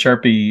mentioned the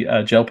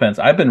Sharpie gel pens.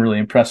 I've been really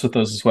impressed with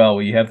those as well.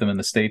 We have them in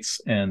the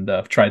States, and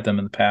I've tried them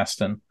in the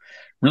past, and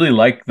really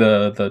like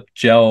the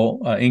gel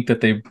ink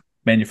that they've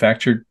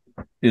manufactured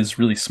is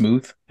really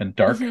smooth and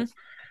dark. hmm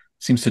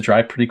Seems to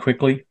dry pretty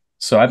quickly.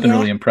 So I've been Yeah,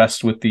 really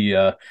impressed with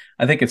the.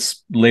 I think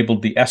it's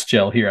labeled the S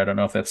gel here. I don't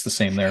know if that's the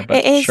same there, but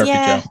it is. Sharpie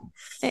Yeah, gel.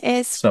 it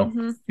is. So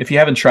if you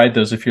haven't tried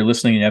those, if you're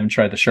listening and you haven't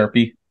tried the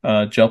Sharpie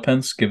gel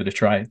pens, give it a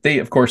try. They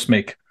of course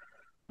make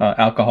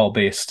alcohol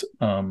based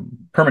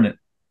permanent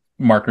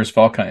markers of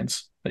all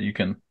kinds that you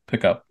can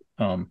pick up.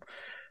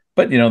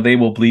 But they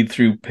will bleed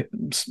through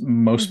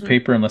most hmm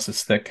paper unless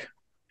it's thick,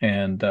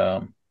 and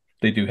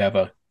they do have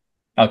a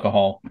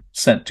alcohol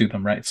scent to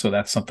them, right? So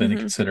that's something to hmm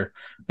consider.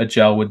 A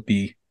gel would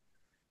be,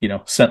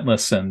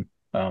 scentless, and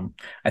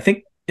I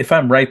think if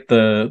I'm right,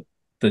 the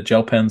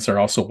gel pens are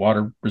also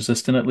water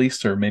resistant at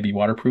least, or maybe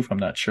waterproof. I'm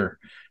not sure.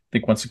 I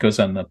think once it goes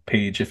on the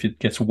page, if it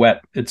gets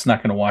wet, it's not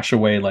going to wash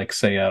away like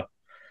say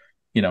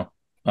you know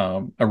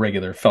a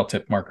regular felt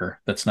tip marker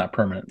that's not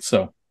permanent.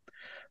 So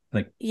I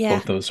think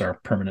Yeah. both those are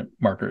permanent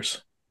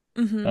markers.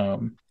 hmm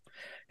Um,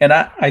 and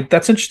I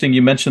that's interesting.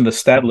 You mentioned the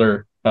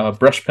Stadler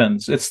brush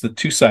pens. It's the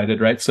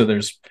two-sided, right? So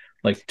there's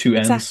like two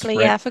ends, Exactly.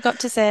 Yeah, right? I forgot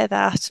to say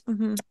that.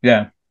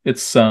 Yeah.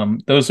 It's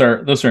those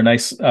are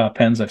nice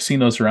pens. I've seen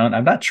those around.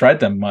 I've not tried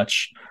them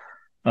much.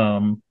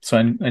 So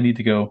I need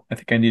to go. I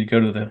think I need to go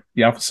to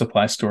the office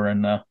supply store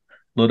and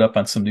load up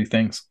on some new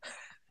things.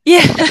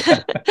 Yeah.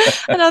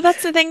 I know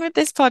that's the thing with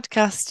this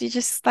podcast. You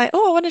just like,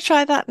 oh, I want to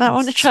try that and I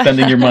want to try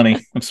Spending your that.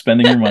 money. I'm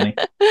spending your money.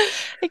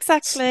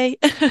 Exactly.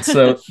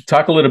 So,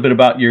 talk a little bit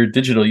about your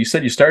digital. You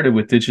said you started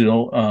with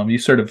digital. You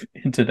sort of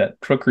hinted at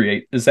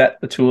Procreate. Is that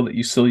a tool that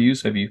you still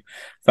use? Have you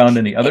found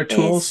any other It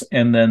tools? is.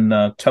 And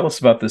then tell us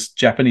about this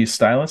Japanese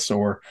stylus,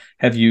 or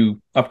have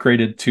you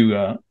upgraded to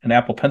an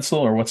Apple Pencil,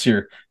 or what's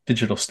your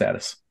digital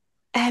status?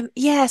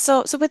 Yeah,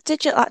 so with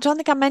digital, I don't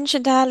think I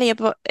mentioned earlier,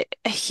 but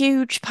a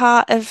huge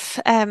part of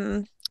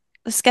the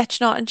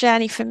sketchnoting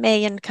journey for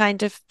me and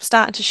kind of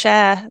starting to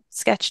share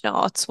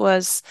sketchnotes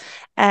was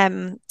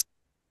um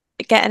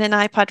getting an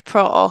iPad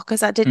Pro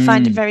because I did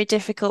find it Mm. very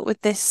difficult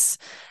with this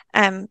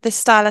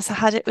stylus I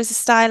had. It was a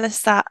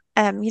stylus that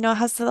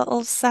has the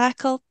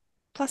little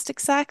plastic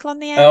circle on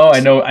the Oh, end.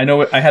 I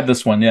know. I had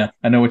this one. Yeah,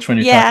 I know which one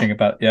you're Yeah, talking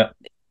about. Yeah,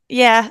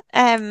 yeah.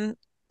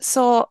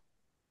 So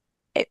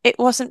it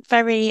wasn't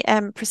very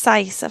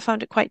precise. I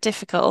found it quite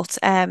difficult.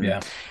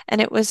 yeah.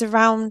 And it was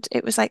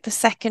like the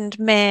second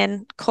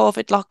main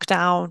COVID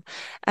lockdown,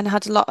 and I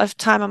had a lot of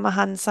time on my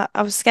hands.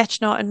 I was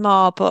sketchnoting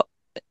more, but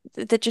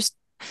they just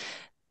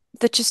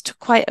they just took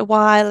quite a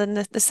while, and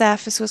the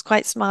surface was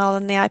quite small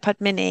on the iPad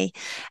Mini.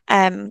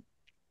 Um,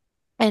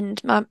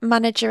 and my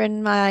manager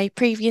in my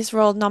previous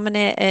role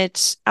nominated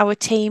our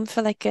team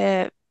for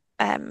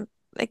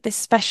like this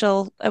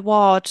special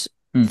award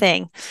Hmm.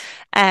 thing.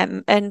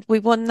 And we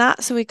won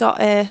that, so we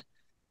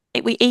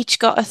each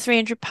got a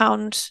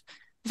 £300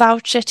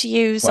 voucher to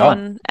use Wow.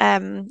 on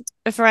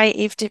a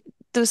variety of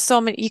there was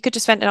so many you could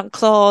just spend it on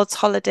clothes,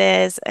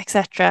 holidays,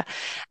 etc.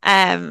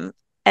 Um,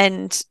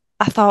 and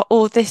I thought,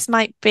 oh, this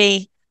might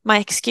be my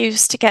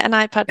excuse to get an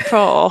iPad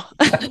Pro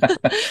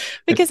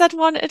because I'd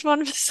wanted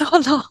one for so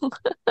long.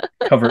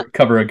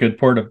 Cover a good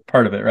part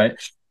of it, right?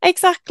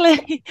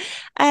 Exactly.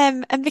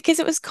 And because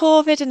it was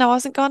COVID and I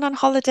wasn't going on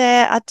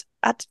holiday,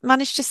 I'd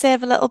managed to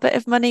save a little bit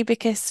of money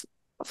because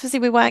obviously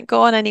we weren't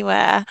going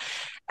anywhere.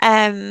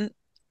 Um,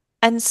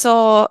 and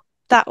so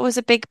that was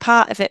a big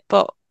part of it.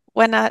 But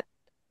when I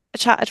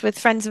chatted with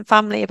friends and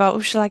family about,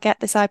 oh, shall I get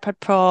this iPad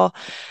Pro?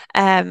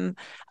 Um,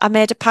 I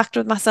made a pact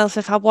with myself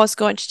if I was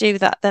going to do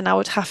that, then I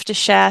would have to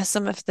share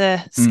some of the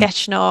Hmm.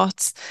 sketch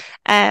notes.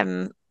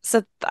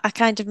 So I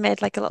kind of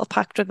made like a little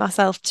pact with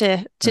myself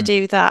to Hmm.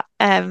 do that.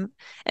 And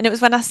it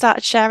was when I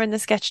started sharing the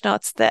sketch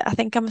notes that I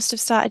think I must have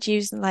started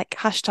using like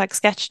hashtag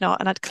sketchnote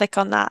and I'd click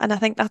on that. And I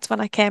think that's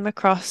when I came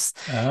across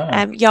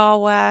Ah,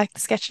 your work, the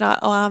Sketchnote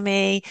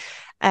Army.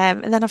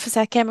 And then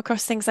obviously I came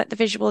across things like the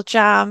Visual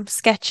Jam,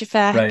 Sketch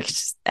right.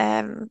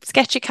 Effect,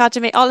 Sketch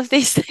Academy, all of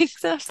these things.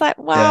 And I was like,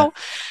 Yeah. wow.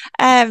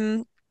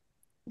 Um,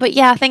 but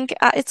yeah, I think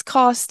at its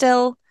core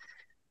still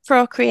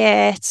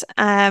Procreate.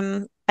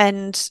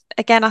 And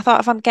again, I thought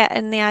if I'm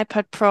getting the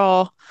iPad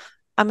Pro,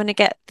 I'm going to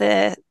get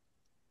the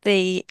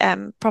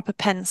proper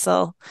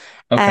pencil.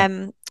 Okay.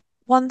 Um,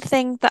 One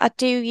thing that I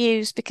do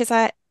use because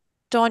I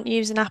don't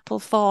use an Apple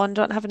phone,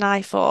 don't have an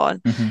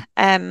iPhone, Hmm.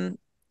 um,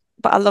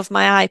 but I love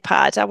my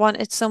iPad. I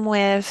wanted some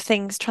way of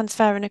things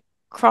transferring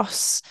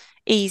across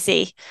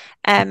easy.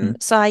 Hmm.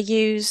 So I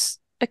use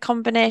a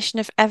combination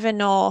of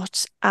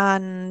Evernote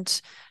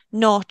and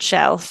Note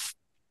Shelf,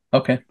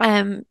 Okay.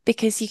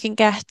 because you can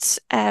get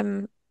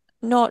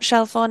Note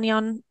Shelf only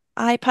on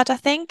iPad, I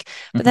think,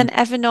 but then Hmm.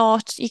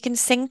 Evernote you can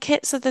sync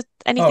it so that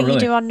Oh, anything you really?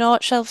 do on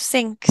Note Shelf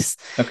syncs.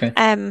 Okay.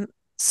 Um,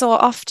 so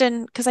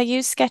often because I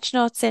use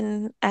sketchnotes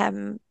in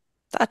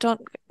that I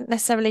don't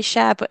necessarily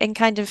share, but in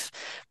kind of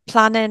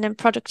planning and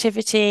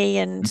productivity,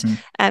 and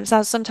Hmm. so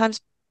I'll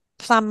sometimes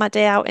plan my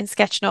day out in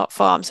sketchnote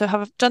form. So if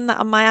I've done that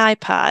on my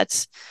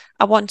iPad,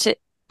 I want it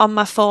on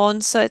my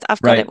phone, so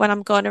I've got it Right. when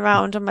I'm going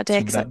around on my day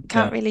So because I that,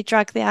 can't yeah, really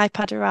drag the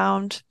iPad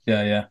around.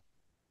 yeah, yeah.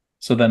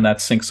 So then that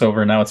syncs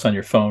over. Now it's on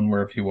your phone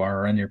wherever you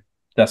are, or on your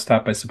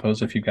desktop, I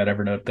suppose, if you've got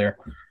Evernote there.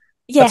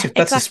 Yeah,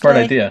 That's a smart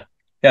exactly. idea.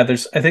 Yeah,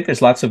 I think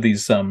there's lots of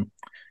these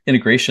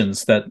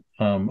integrations that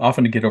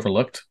often get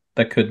overlooked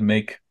that could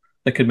make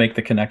the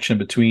connection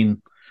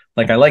between,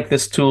 like, I like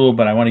this tool,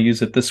 but I want to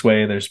use it this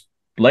way. There's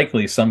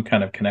likely some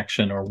kind of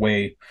connection or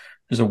way.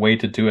 There's a way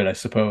to do it, I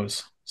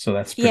suppose. So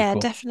that's pretty Yeah,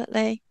 cool.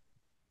 definitely.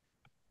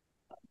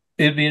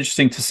 It'd be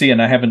interesting to see,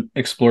 and I haven't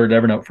explored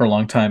Evernote for a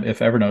long time, if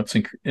Evernote's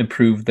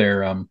improved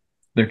their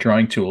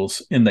drawing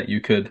tools in that you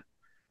could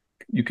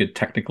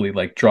technically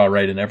like draw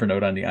right in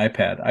Evernote on the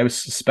iPad. I would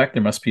suspect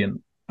there must be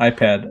an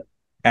iPad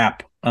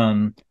app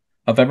on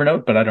of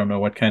Evernote, but I don't know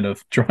what kind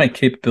of drawing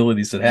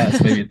capabilities it has.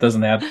 Maybe it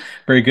doesn't have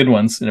very good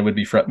ones, and it would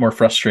be more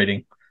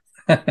frustrating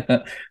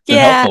than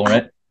Yeah, helpful,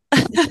 right?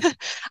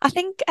 I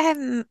think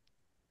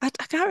I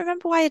can't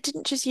remember why I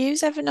didn't just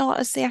use Evernote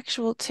as the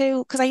actual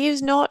tool because I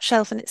use Note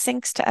Shelf and it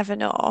syncs to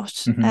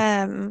Evernote.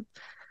 Hmm.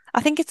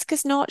 I think it's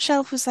because Note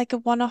Shelf was like a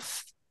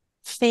one-off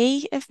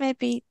fee of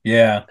maybe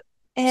Yeah,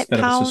 eight instead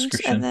of a pound,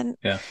 and subscription. then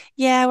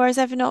Yeah, whereas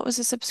Evernote was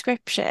a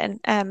subscription,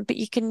 but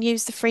you can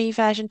use the free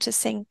version to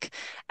sync.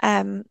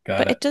 got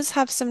But it it. does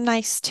have some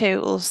nice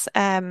tools.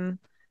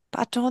 But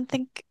I don't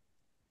think,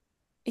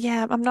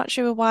 I'm not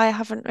sure why I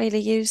haven't really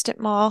used it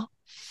more.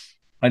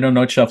 I know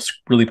Noteshelf's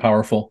really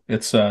powerful.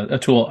 It's a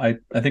tool. I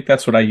think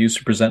that's what I use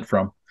to present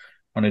from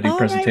when I do Oh, right,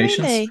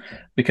 presentations, really?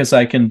 because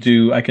I can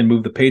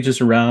move the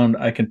pages around,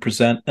 I can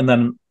present, and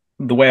then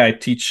the way I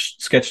teach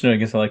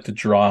sketchnoting is I like to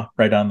draw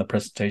right on the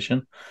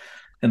presentation.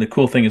 And the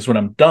cool thing is when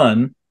I'm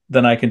done,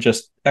 then I can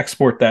just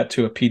export that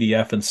to a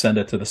PDF and send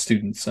it to the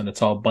students, and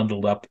it's all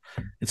bundled up.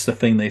 It's the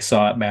thing they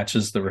saw. It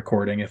matches the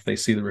recording if they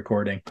see the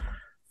recording,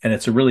 and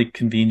it's a really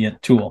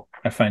convenient tool.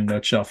 I find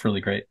Noteshelf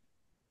really great.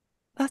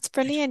 That's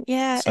brilliant.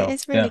 Yeah, it So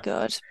is really yeah,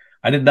 good.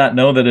 I did not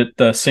know that it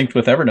synced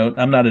with Evernote.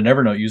 I'm not an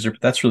Evernote user,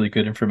 but that's really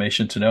good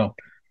information to know in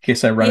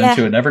case I run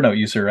into Yeah, an Evernote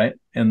user, right?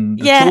 And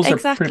the yeah, tools are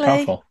pretty exactly.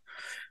 powerful.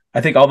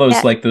 I think all those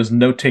Yeah. like those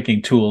note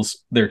taking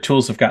tools, their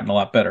tools have gotten a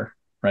lot better,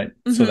 right?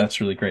 So hmm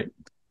that's really great.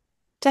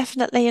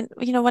 Definitely. And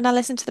when I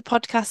listen to the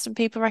podcast and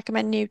people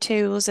recommend new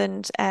tools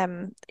and I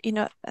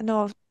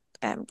know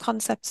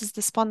Concepts is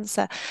the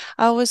sponsor,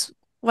 I always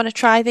want to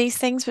try these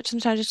things, but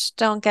sometimes I just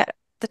don't get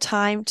the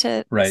time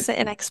to Right. sit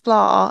and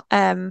explore.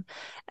 And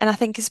I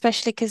think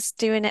especially because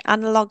doing it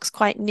analog's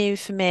quite new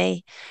for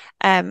me,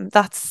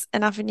 that's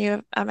an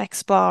avenue I'm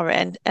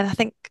exploring. And I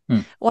think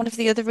Hmm. one of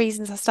the other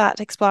reasons I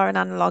started exploring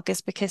analog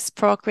is because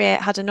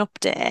Procreate had an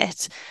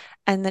update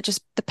and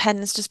the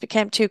pens just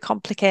became too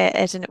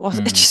complicated and it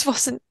Hmm. just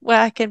wasn't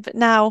working. But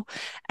now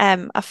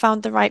I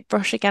found the right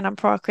brush again on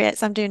Procreate,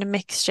 so I'm doing a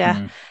mixture.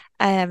 Hmm.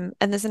 And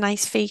there's a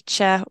nice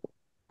feature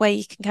where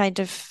you can kind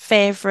of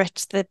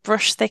favorite the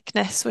brush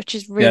thickness, which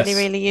is really, Yes.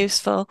 really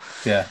useful.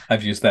 Yeah,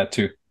 I've used that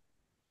too.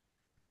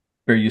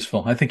 Very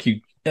useful. I think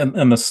you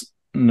and this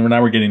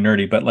now we're getting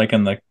nerdy, but like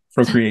in the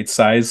Procreate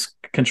size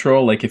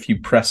control, like if you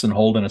press and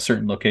hold in a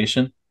certain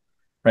location,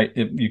 right,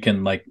 you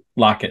can like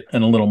lock it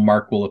and a little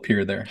mark will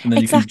appear there, and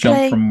then you can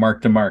jump from Exactly.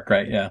 mark to mark,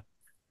 right? Yeah.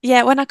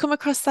 Yeah, when I come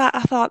across that,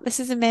 I thought this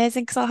is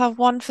amazing because I'll have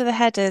one for the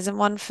headers and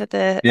one for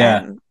the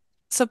Yeah.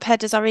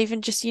 subheaders or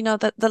even just,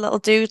 the little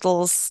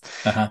doodles.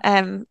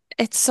 Uh-huh.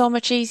 It's so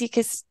much easier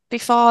because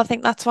before I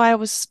think that's why I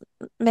was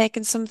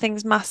making some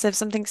things massive,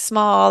 something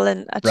small,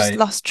 and I just Right.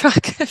 lost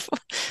track of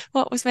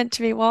what was meant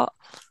to be what.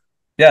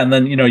 Yeah, and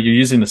then you're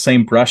using the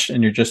same brush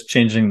and you're just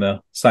changing the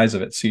size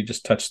of it. So you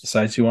just touch the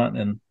size you want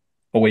and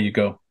away you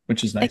go,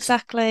 which is nice.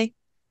 Exactly.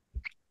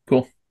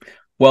 Cool.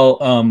 Well,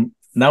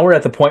 now we're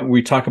at the point where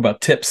we talk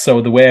about tips.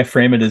 So the way I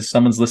frame it is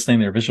someone's listening,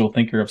 they're a visual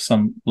thinker of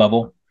some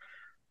level,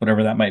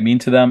 whatever that might mean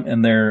to them,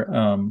 and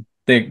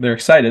they're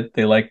excited.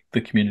 They like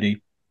the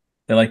community.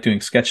 They like doing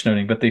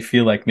sketchnoting, but they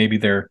feel like maybe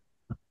they're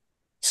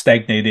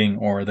stagnating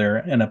or they're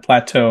in a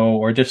plateau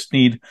or just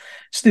need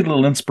a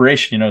little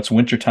inspiration. It's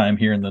wintertime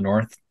here in the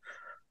north.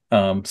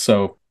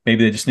 So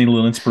maybe they just need a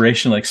little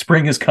inspiration, like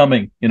spring is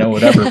coming,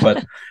 whatever.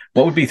 But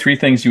what would be three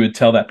things you would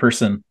tell that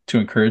person to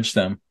encourage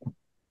them?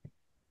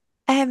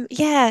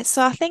 Yeah,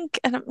 so I think,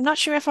 and I'm not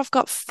sure if I've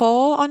got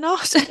four or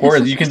not. Or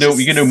you can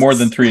do more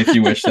than Just three if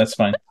you wish. That's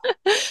fine.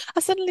 I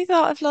suddenly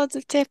thought of loads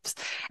of tips.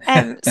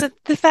 So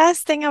the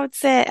first thing I would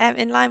say,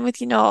 in line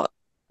with, I'm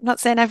not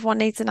saying everyone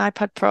needs an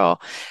iPad Pro,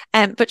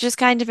 but just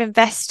kind of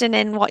investing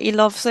in what you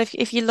love. So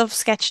if you love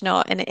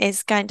Sketchnote and it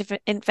is kind of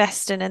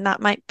investing, and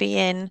that might be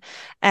in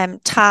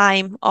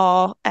time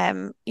or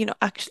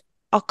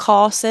or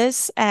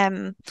courses.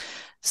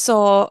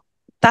 So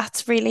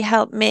that's really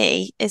helped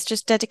me is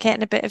just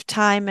dedicating a bit of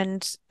time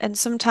and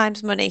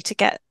sometimes money to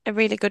get a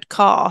really good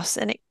course,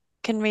 and it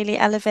can really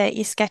elevate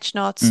your sketch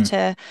notes Mm,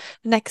 to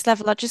the next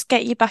level or just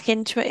get you back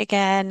into it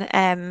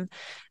again.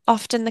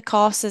 Often the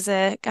courses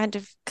are kind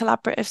of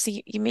collaborative, so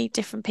you meet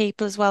different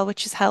people as well,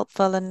 which is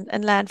helpful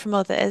and learn from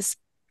others.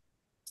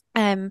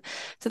 Um,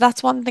 so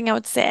that's one thing I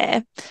would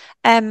say.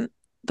 Um,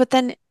 but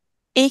then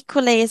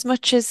equally, as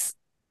much as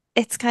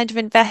it's kind of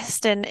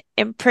invest and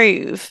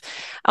improve,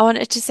 I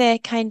wanted to say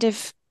kind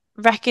of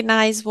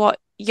recognize what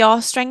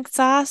your strengths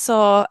are.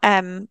 So,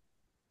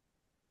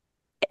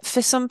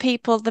 for some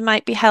people, they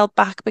might be held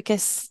back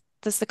because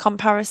there's the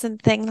comparison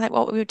thing, like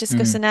what we were mm,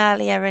 discussing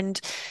earlier, and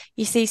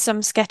you see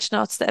some sketch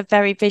notes that are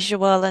very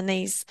visual and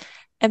these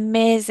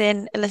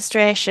amazing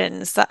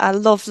illustrations that I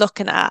love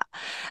looking at.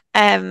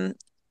 Um,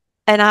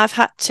 and I've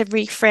had to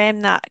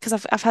reframe that because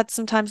I've had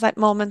sometimes like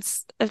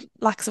moments of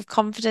lacks of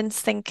confidence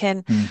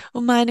thinking, mm,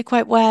 oh, mine are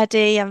quite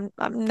wordy. I'm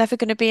never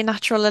going to be a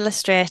natural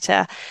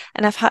illustrator.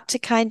 And I've had to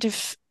kind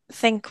of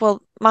think,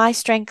 well, my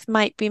strength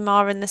might be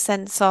more in the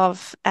sense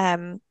of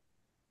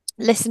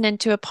listening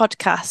to a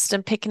podcast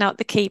and picking out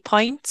the key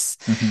points.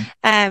 hmm.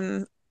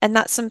 And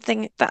that's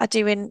something that I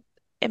do in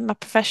my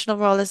professional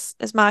role as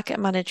market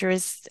manager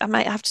is I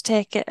might have to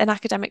take an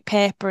academic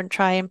paper and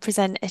try and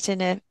present it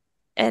in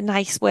a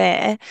nice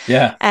way.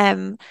 Yeah.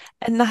 Um,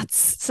 and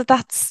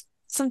that's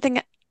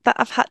something that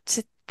I've had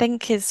to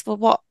think is,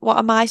 well, what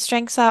are my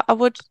strengths? I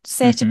would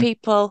say to Hmm.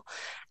 people,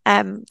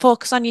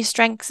 focus on your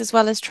strengths as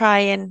well as try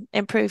and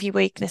improve your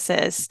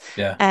weaknesses.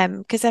 Yeah.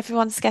 Because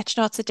everyone's sketch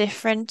notes are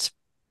different.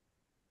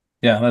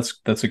 Yeah,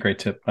 that's a great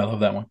tip. I love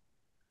that one.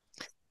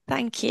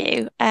 Thank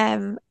you.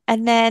 And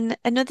then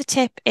another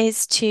tip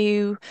is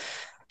to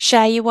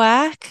share your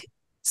work.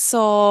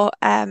 So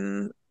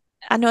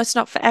I know it's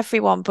not for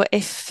everyone, but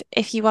if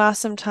you are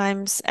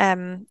sometimes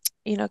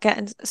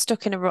getting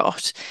stuck in a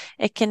rut,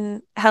 it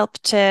can help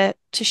to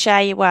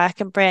share your work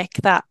and break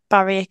that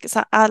barrier. Because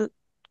I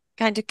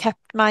kind of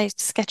kept my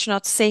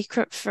sketchnotes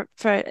secret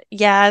for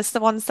years, the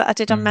ones that I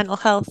did on Mm. mental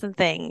health and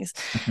things.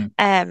 Mhm.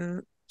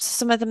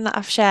 Some of them that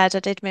I've shared I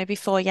did maybe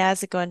 4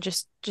 years ago and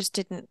just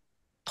didn't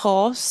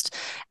post.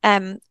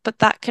 But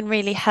that can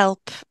really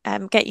help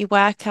get your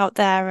work out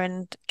there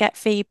and get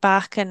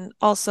feedback. And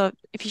also,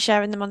 if you're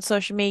sharing them on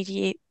social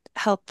media, it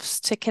helps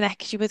to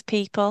connect you with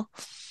people.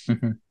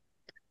 Mhm.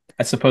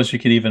 I suppose you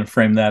could even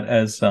frame that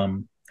as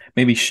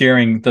maybe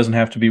sharing doesn't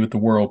have to be with the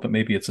world, but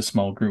maybe it's a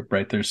small group,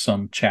 right? There's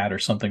some chat or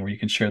something where you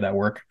can share that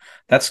work.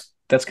 That's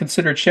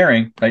considered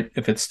sharing, right?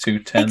 If it's to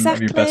 10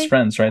 of your best Exactly.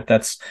 friends, right?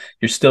 That's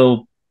you're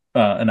still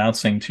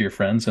announcing to your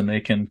friends and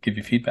they can give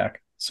you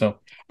feedback. So,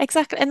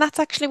 Exactly. And that's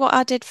actually what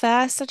I did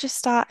first. I just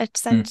started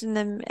mm, sending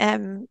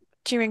them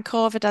during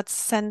COVID, I'd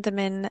send them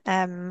in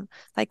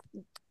like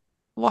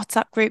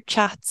WhatsApp group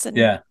chats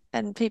yeah,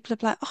 and people are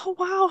like, oh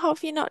wow, how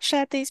have you not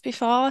shared these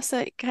before? So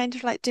it kind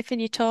of like dipping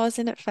your toes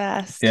in at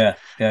first. yeah.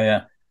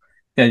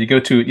 Yeah, you go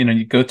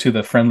to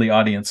the friendly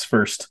audience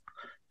first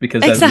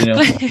because as you know,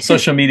 Exactly.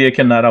 social media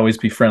cannot always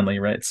be friendly,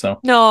 right?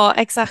 So, No,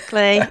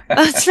 exactly.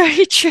 That's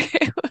very true.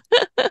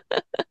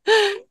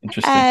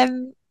 interesting.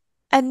 Um,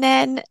 and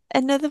then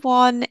another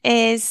one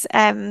is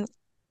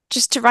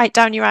just to write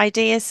down your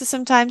ideas. So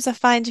sometimes I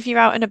find if you're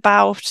out and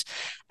about,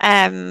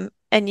 and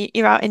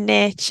you're out in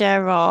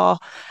nature or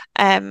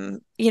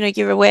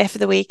you're away for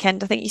the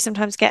weekend, I think you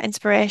sometimes get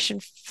inspiration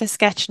for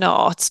sketch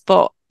notes.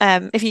 But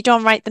if you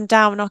don't write them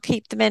down or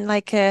keep them in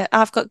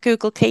I've got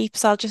Google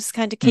Keeps, I'll just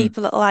kind of Mm, keep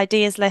a little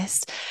ideas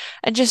list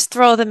and just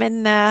throw them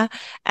in there.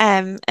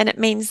 And it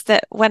means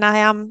that when I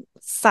am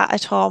sat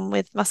at home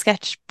with my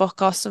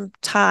sketchbook or some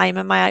time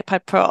and my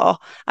iPad Pro,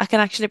 I can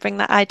actually bring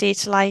that idea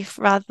to life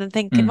rather than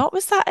thinking, mm, what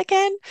was that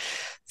again?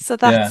 So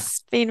yeah,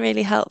 that's been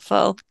really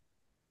helpful.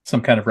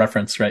 some kind of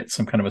reference, right?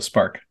 Some kind of a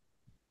spark.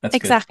 That's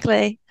good.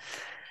 Exactly.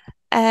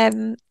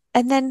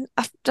 And then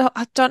I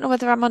don't know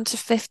whether I'm on to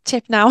fifth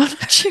tip now. I'm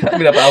not sure. I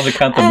mean, I'll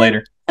count them Um,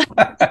 later.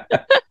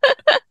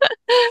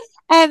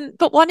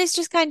 but one is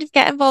just kind of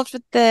get involved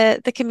with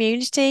the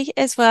community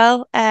as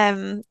well.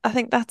 I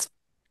think that's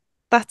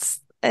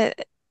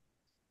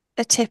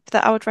a tip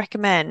that I would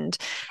recommend.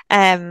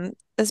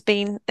 There's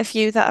been a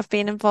few that I've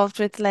been involved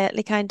with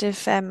lately, kind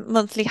of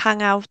monthly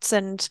hangouts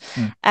and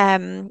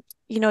Mm,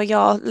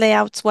 your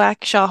layouts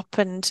workshop.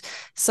 And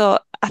so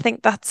I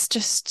think that's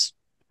just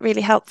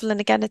really helpful. And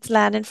again, it's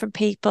learning from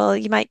people.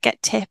 You might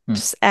get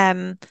mm, tips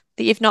that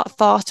you've not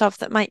thought of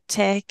that might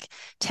take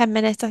 10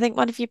 minutes. I think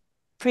one of your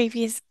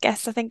previous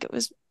guests, I think it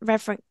was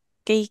Reverend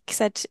Geek,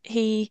 said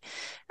he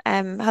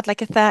had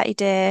like a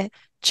 30-day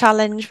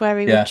challenge where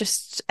he would yeah,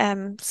 just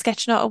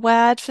sketch out a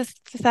word for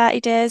 30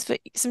 days.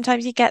 But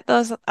sometimes you get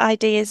those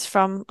ideas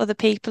from other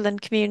people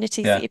and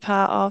communities that yeah, you're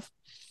part of.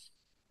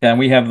 yeah. And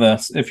we have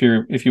if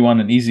you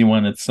want an easy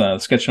one, it's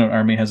Sketchnote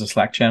Army has a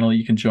Slack channel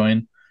you can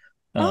join.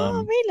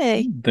 Oh, Um,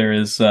 really? there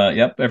is,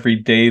 yep, every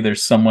day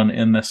there's someone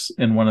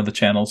in one of the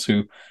channels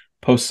who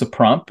posts a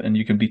prompt, and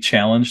you can be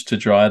challenged to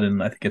draw it.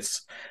 And I think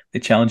they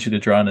challenge you to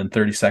draw it in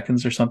 30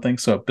 seconds or something.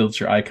 So it builds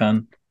your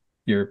icon,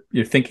 your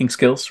thinking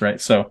skills,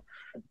 right? So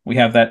we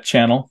have that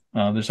channel.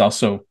 There's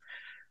also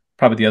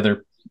probably the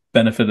other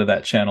benefit of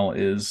that channel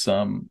is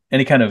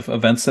any kind of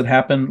events that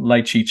happen.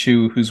 Lai Chi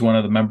Chu, who's one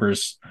of the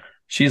members,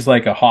 she's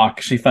like a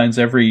hawk. She finds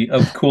every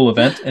cool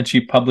event and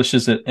she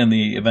publishes it in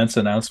the events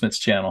announcements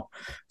channel.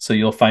 So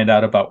you'll find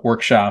out about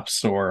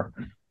workshops or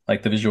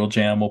like the Visual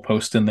Jam will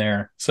post in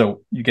there.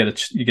 So you get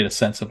a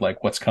sense of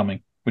like what's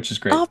coming, which is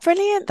great. Oh,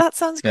 brilliant. That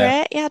sounds Yeah.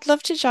 great. Yeah, I'd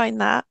love to join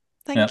that.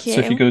 Yeah. Thank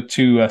So if you you. go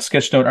to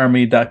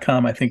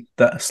sketchnotearmy.com, I think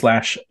the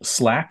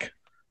 /Slack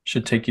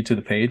should take you to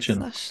the page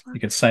and Slash. you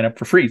can sign up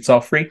for free. It's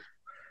all free.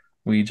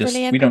 We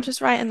Brilliant. I'm don't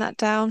just writing that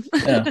down.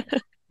 yeah,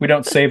 we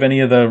don't save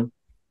any of the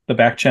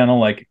back channel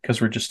like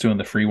because we're just doing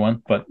the free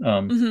one, but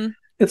hmm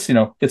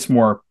it's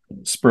more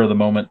spur of the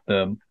moment,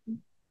 the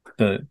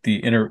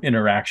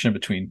interaction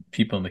between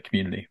people in the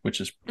community,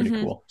 which is pretty hmm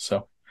cool.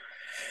 So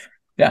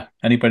yeah,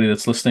 anybody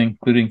that's listening,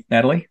 including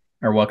Natalie,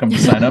 are welcome to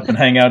sign up and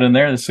hang out in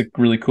there. There's a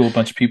really cool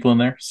bunch of people in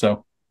there.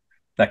 So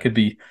that could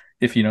be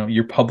if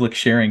your public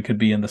sharing could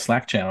be in the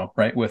Slack channel,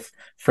 right? With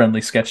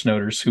friendly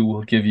sketchnoters who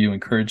will give you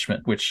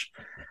encouragement, which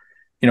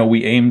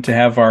we aim to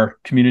have our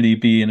community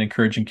be an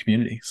encouraging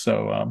community.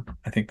 So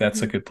I think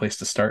that's a hmm good place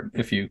to start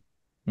if you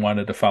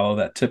wanted to follow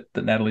that tip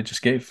that Natalie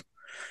just gave.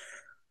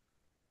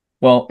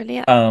 Well,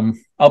 Brilliant.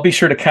 I'll be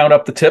sure to count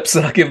up the tips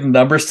and I'll give the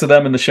numbers to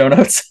them in the show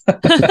notes.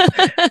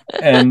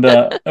 And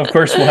of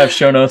course, we'll have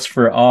show notes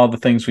for all the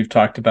things we've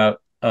talked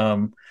about.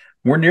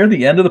 We're near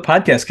the end of the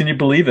podcast. Can you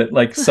believe it?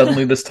 Like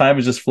suddenly this time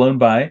has just flown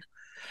by.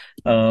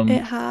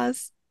 It Um,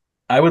 has.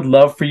 I would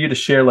love for you to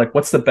share like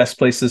what's the best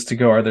places to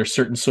go. Are there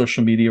certain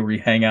social media where you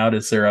hang out?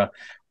 Is there a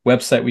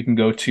website we can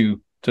go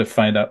to to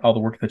find out all the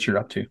work that you're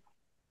up to?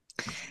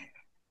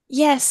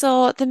 Yeah,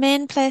 so the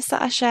main place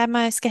that I share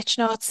my sketch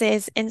notes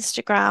is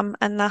Instagram,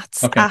 and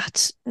that's Okay.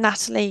 at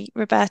Natalie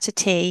Roberta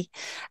T.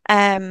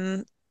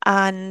 And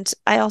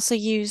I also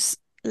use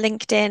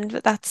LinkedIn,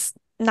 but that's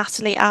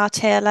Natalie R.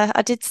 Taylor.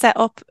 I did set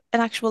up an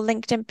actual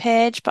LinkedIn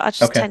page, but I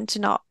just Okay. tend to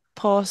not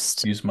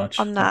post Use much.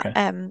 on that. Okay.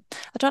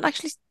 I don't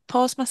actually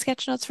post my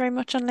sketch notes very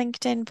much on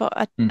LinkedIn, but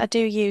I do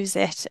use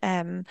it.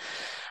 And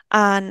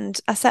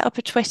I set up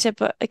a Twitter,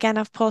 but again,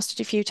 I've posted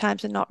a few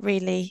times and not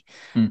really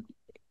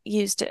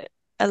used it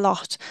a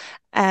lot.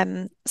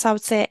 So I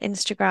would say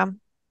Instagram.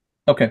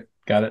 Okay.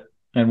 Got it.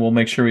 And we'll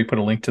make sure we put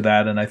a link to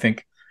that. And I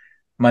think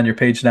I'm on your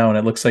page now, and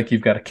it looks like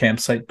you've got a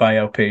campsite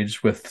bio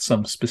page with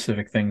some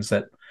specific things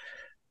that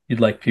you'd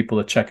like people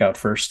to check out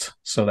first.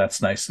 So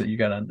that's nice that you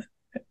got an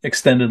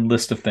extended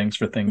list of things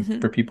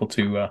for people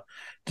to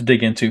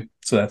dig into.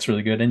 So that's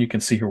really good. And you can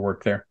see her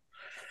work there.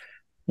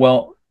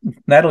 Well,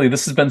 Natalie,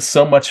 this has been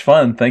so much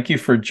fun. Thank you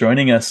for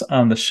joining us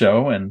on the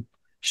show and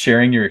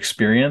sharing your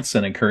experience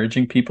and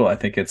encouraging people. I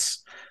think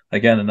it's,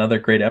 again, another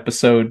great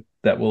episode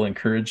that will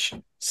encourage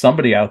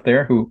somebody out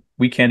there who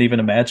we can't even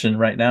imagine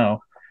right now,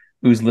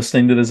 who's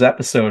listening to this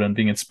episode and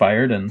being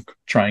inspired and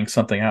trying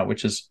something out,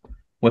 which is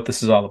what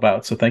this is all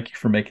about. So thank you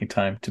for making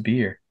time to be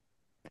here.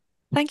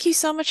 Thank you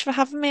so much for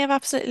having me. I've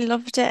absolutely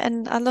loved it.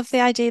 And I love the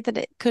idea that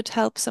it could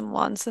help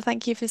someone. So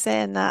thank you for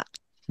saying that.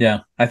 Yeah,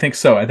 I think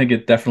so. I think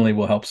it definitely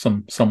will help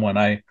someone.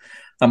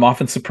 I'm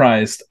often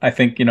surprised. I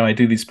think, I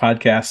do these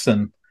podcasts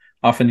and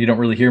often you don't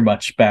really hear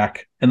much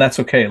back, and that's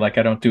okay. Like,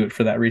 I don't do it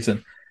for that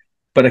reason.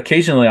 But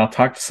occasionally I'll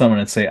talk to someone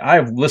and say,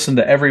 I've listened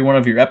to every one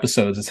of your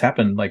episodes. It's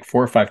happened like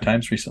 4 or 5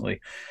 times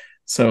recently.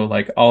 So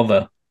like all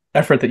the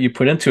effort that you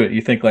put into it,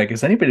 you think like,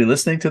 is anybody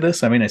listening to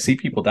this? I mean, I see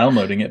people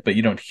downloading it, but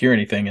you don't hear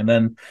anything. And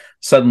then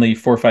suddenly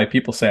 4 or 5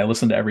 people say, I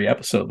listened to every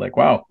episode. Like,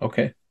 wow,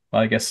 okay.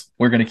 Well, I guess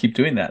we're going to keep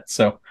doing that.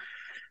 So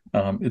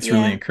it's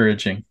really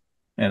encouraging.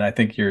 And I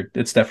think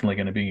it's definitely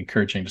going to be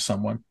encouraging to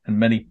someone and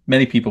many,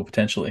 many people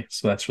potentially.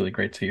 So that's really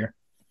great to hear.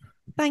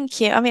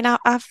 Thank you. I mean,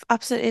 I've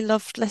absolutely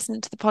loved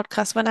listening to the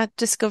podcast when I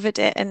discovered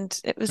it, and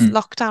it was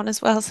lockdown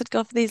as well. So I'd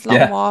go for these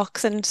long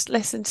walks and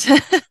listen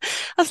to, I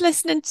was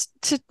listening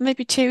to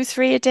maybe 2,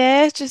 3 a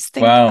day.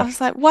 I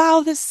was like,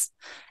 wow, there's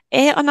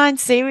 8 or 9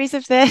 series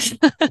of this.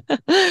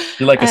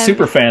 You're like a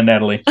super fan,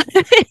 Natalie.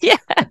 Yeah,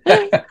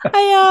 I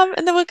am.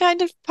 And they were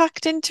kind of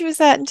packed into a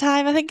certain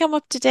time. I think I'm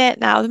up to date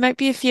now. There might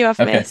be a few I've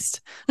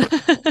missed.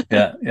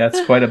 Yeah,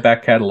 it's quite a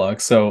back catalog.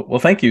 So, well,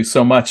 thank you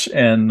so much.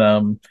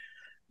 And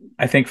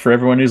I think for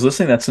everyone who's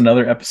listening, that's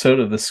another episode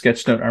of the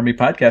Sketchnote Army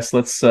Podcast.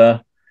 Let's,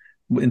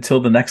 until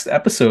the next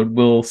episode,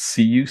 we'll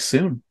see you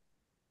soon.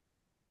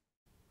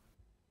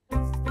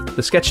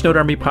 The Sketchnote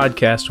Army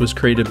Podcast was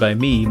created by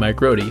me, Mike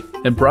Rohde,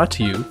 and brought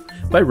to you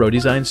by Rohde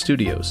Design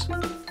Studios.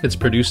 It's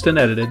produced and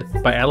edited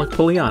by Alec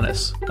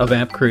Polianis of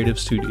Amp Creative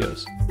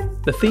Studios.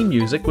 The theme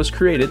music was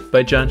created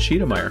by John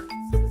Schiedermeyer.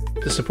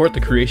 To support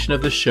the creation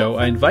of this show,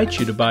 I invite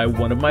you to buy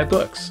one of my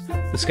books,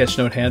 the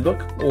Sketchnote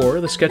Handbook or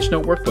the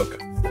Sketchnote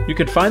Workbook. You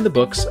can find the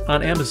books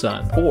on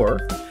Amazon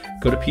or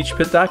go to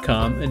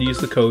peachpit.com and use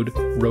the code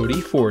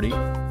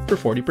ROHDE40 for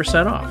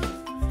 40% off.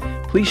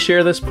 Please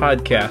share this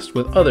podcast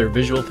with other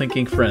visual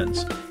thinking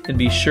friends and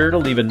be sure to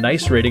leave a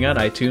nice rating on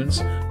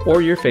iTunes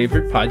or your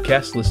favorite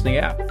podcast listening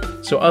app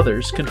so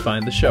others can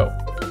find the show.